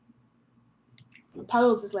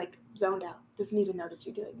 Puddles is like zoned out, doesn't even notice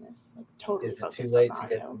you're doing this. Like totally Is it focused too on late to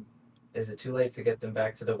get Mario. them? Is it too late to get them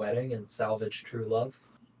back to the wedding and salvage true love?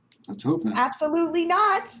 Let's hope not. Absolutely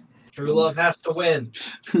not. True love has to win.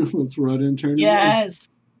 Let's run and turn Yes.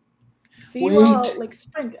 So you all like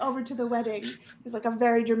sprint over to the wedding. There's like a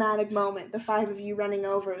very dramatic moment. The 5 of you running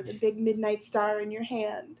over with a big midnight star in your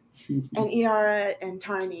hand. And Iara and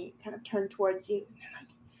Tarni kind of turn towards you. And they're like,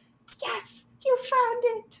 yes, you found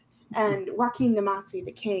it. And Joaquin Namazi,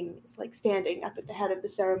 the king, is like standing up at the head of the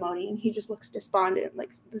ceremony. And he just looks despondent,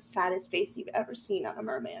 like the saddest face you've ever seen on a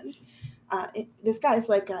merman. This guy's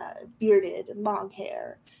like bearded and long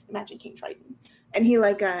hair. Imagine King Triton. And he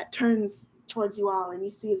like turns towards you all, and you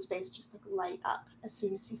see his face just like light up as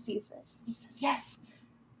soon as he sees it. He says, yes,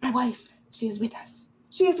 my wife, she is with us.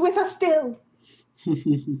 She is with us still.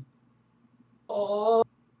 Oh,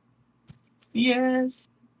 Yes.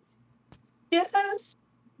 Yes.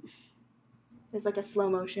 There's like a slow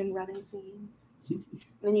motion running scene. And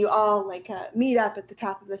then you all like meet up at the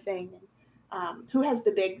top of the thing. And who has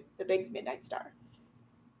the big Midnight Star?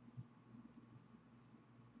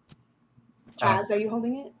 Chaz, are you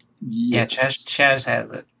holding it? Yeah, Yes. Chaz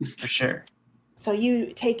has it for sure. So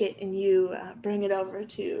you take it and you bring it over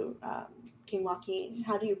to King Joaquin.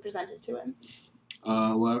 How do you present it to him?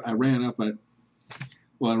 Well, I ran up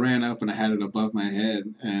and I had it above my head,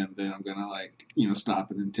 and then I'm gonna like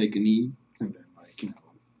stop and then take a knee and then like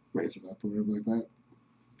raise it up or whatever like that.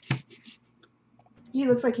 He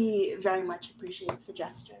looks like he very much appreciates the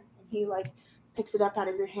gesture, and he like picks it up out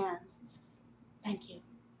of your hands and says, "Thank you,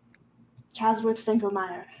 Chasworth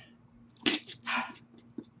Finkelmeyer.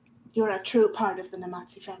 You're a true part of the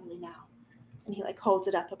Namazi family now." And he like holds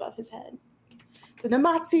it up above his head. The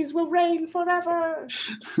Namazis will reign forever.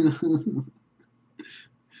 Who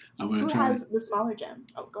has the smaller gem?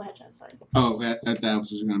 Oh, go ahead, Chaz. Sorry. Oh, at that, I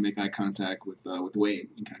was just going to make eye contact with Wade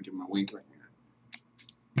and kind of give him a wink like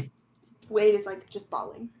that. Wade is like just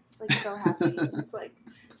bawling. It's like so happy. It's like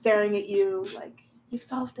staring at you like, you've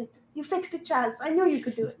solved it. You fixed it, Chaz. I knew you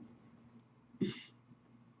could do it.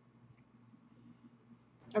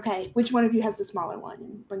 Okay, which one of you has the smaller one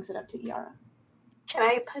and brings it up to Iara? Can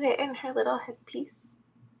I put it in her little headpiece?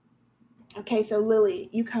 Okay, so Lily,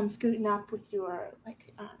 you come scooting up with your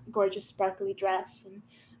gorgeous sparkly dress, and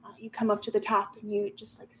you come up to the top and you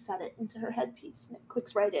just like set it into her headpiece, and it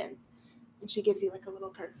clicks right in, and she gives you like a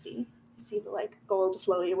little curtsy. You see the like gold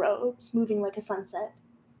flowy robes moving like a sunset.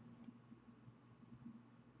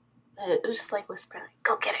 Just like whisper, like,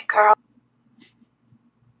 "Go get it, girl."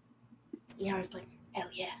 Iara's like, "Hell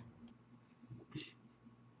yeah."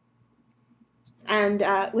 And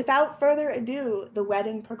without further ado, the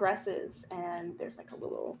wedding progresses, and there's like a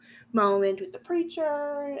little moment with the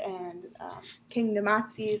preacher, and King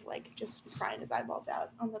Namatsi is like just crying his eyeballs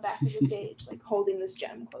out on the back of the stage, like holding this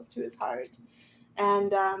gem close to his heart.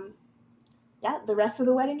 And the rest of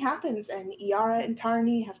the wedding happens, and Iara and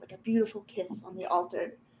Tarni have like a beautiful kiss on the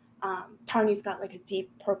altar. Tarni's got like a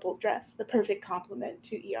deep purple dress, the perfect complement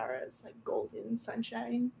to Iara's like golden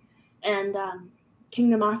sunshine. And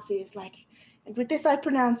King Namatsi is like, "And with this I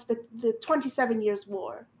pronounce the 27 years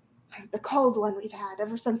war, the cold one we've had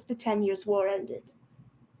ever since the 10 years war ended.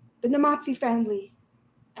 The Namatsi family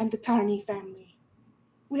and the Tarni family,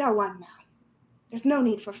 we are one now. There's no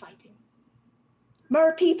need for fighting.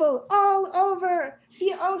 Mer people all over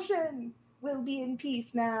the ocean will be in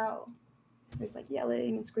peace now." There's like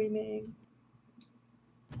yelling and screaming.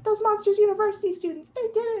 "Those Monsters University students, they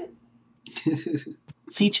did it."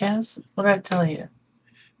 See, Chaz? What did I tell you?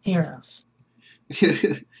 Heroes.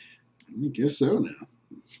 I guess so now.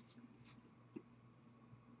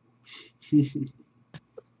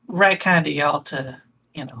 Right kind of y'all to,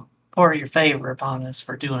 pour your favor upon us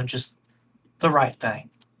for doing just the right thing.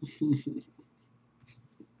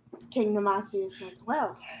 King Namatsi is like,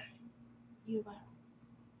 "Well, you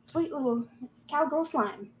sweet little cowgirl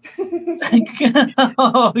slime."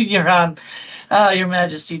 Oh, Your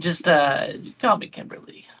Majesty, just call me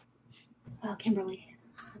Kimberly. Well, Kimberly,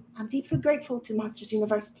 I'm deeply grateful to Monsters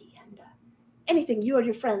University, and anything you or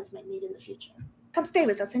your friends might need in the future, come stay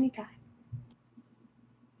with us anytime.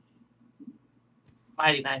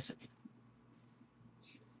 Mighty nice of you.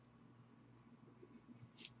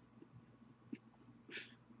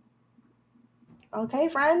 Okay,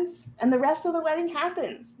 friends, and the rest of the wedding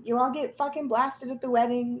happens. You all get fucking blasted at the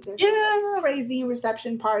wedding. There's a crazy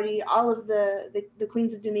reception party. All of the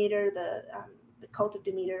Queens of Demeter, the cult of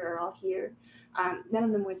Demeter are all here. None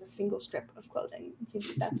of them wears a single strip of clothing. It seems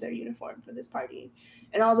like that's their uniform for this party.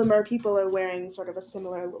 And all the mer people are wearing sort of a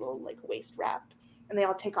similar little like waist wrap. And they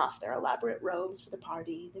all take off their elaborate robes for the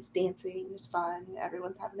party. There's dancing, there's fun,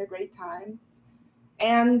 everyone's having a great time.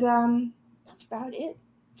 And that's about it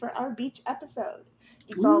for our beach episode.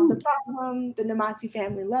 You solved the problem. The Namatsi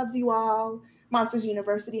family loves you all. Monsters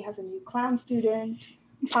University has a new clown student.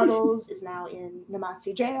 Puddles is now in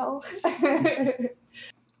Namatsi jail,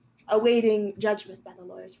 awaiting judgment by the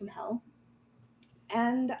lawyers from hell.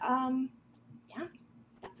 And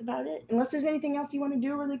that's about it. Unless there's anything else you want to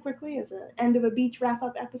do really quickly as an end of a beach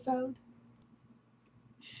wrap-up episode.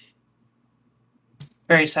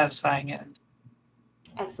 Very satisfying end.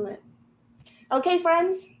 Excellent. Okay,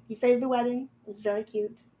 friends, you saved the wedding. It was very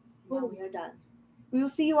cute. Now we are done. We will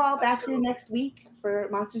see you all back here next week for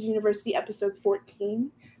Monsters University episode 14.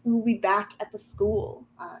 We will be back at the school,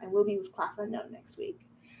 and we'll be with Class Unknown next week.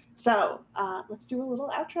 So let's do a little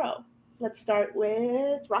outro. Let's start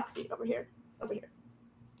with Roxxie over here.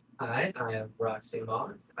 Hi, I am Roxxie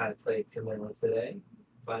Moth. I played Camilla today.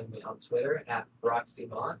 Find me on Twitter at Roxxie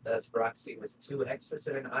Moth. That's Roxxie with 2 X's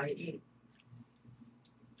and an IE.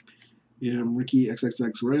 Yeah, I'm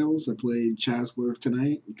RickyxxRails. I played Chasworth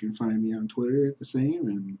tonight. You can find me on Twitter the same,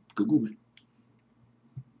 and Google me.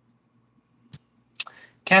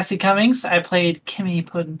 Cassie Cummings. I played Kimmy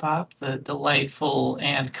Puddin' Pop, the delightful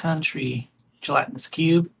and country gelatinous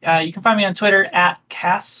cube. You can find me on Twitter at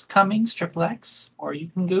Cass Cummings XXX, or you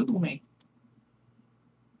can Google me.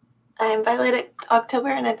 I'm Violet October,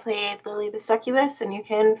 and I played Lily the Succubus, and you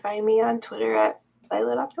can find me on Twitter at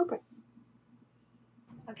Violet October.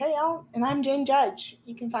 Okay, y'all. And I'm Jane Judge.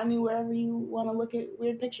 You can find me wherever you want to look at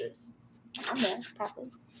weird pictures. I'm there, probably.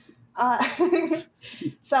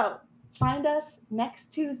 So, find us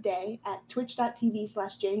next Tuesday at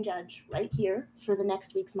twitch.tv/JaneJudge right here for the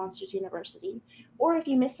next week's Monsters University. Or if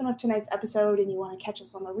you missed some of tonight's episode and you want to catch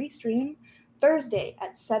us on the restream, Thursday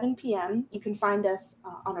at 7 p.m., you can find us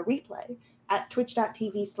on a replay at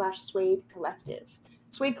twitch.tv/Suede Collective.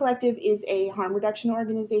 Suede Collective is a harm reduction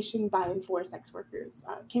organization by and for sex workers.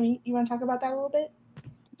 Kimmy, you want to talk about that a little bit?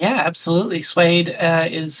 Yeah, absolutely. Suede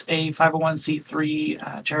is a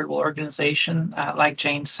 501c3 charitable organization. Like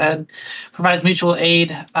Jane said, provides mutual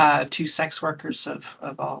aid to sex workers of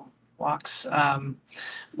all walks.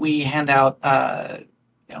 We hand out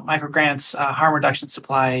micro grants, harm reduction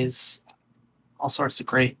supplies, all sorts of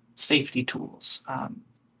great safety tools.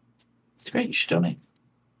 It's great. You should donate.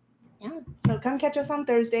 Yeah. So come catch us on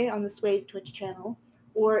Thursday on the Suede Twitch channel.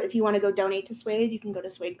 Or if you want to go donate to Suede, you can go to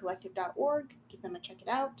suedecollective.org. Give them a check it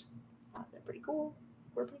out. They're pretty cool.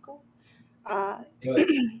 We're pretty cool.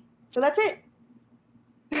 So that's it.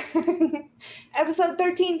 Episode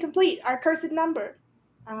 13 complete. Our cursed number.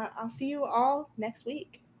 I'll see you all next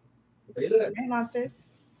week. Good night, monsters.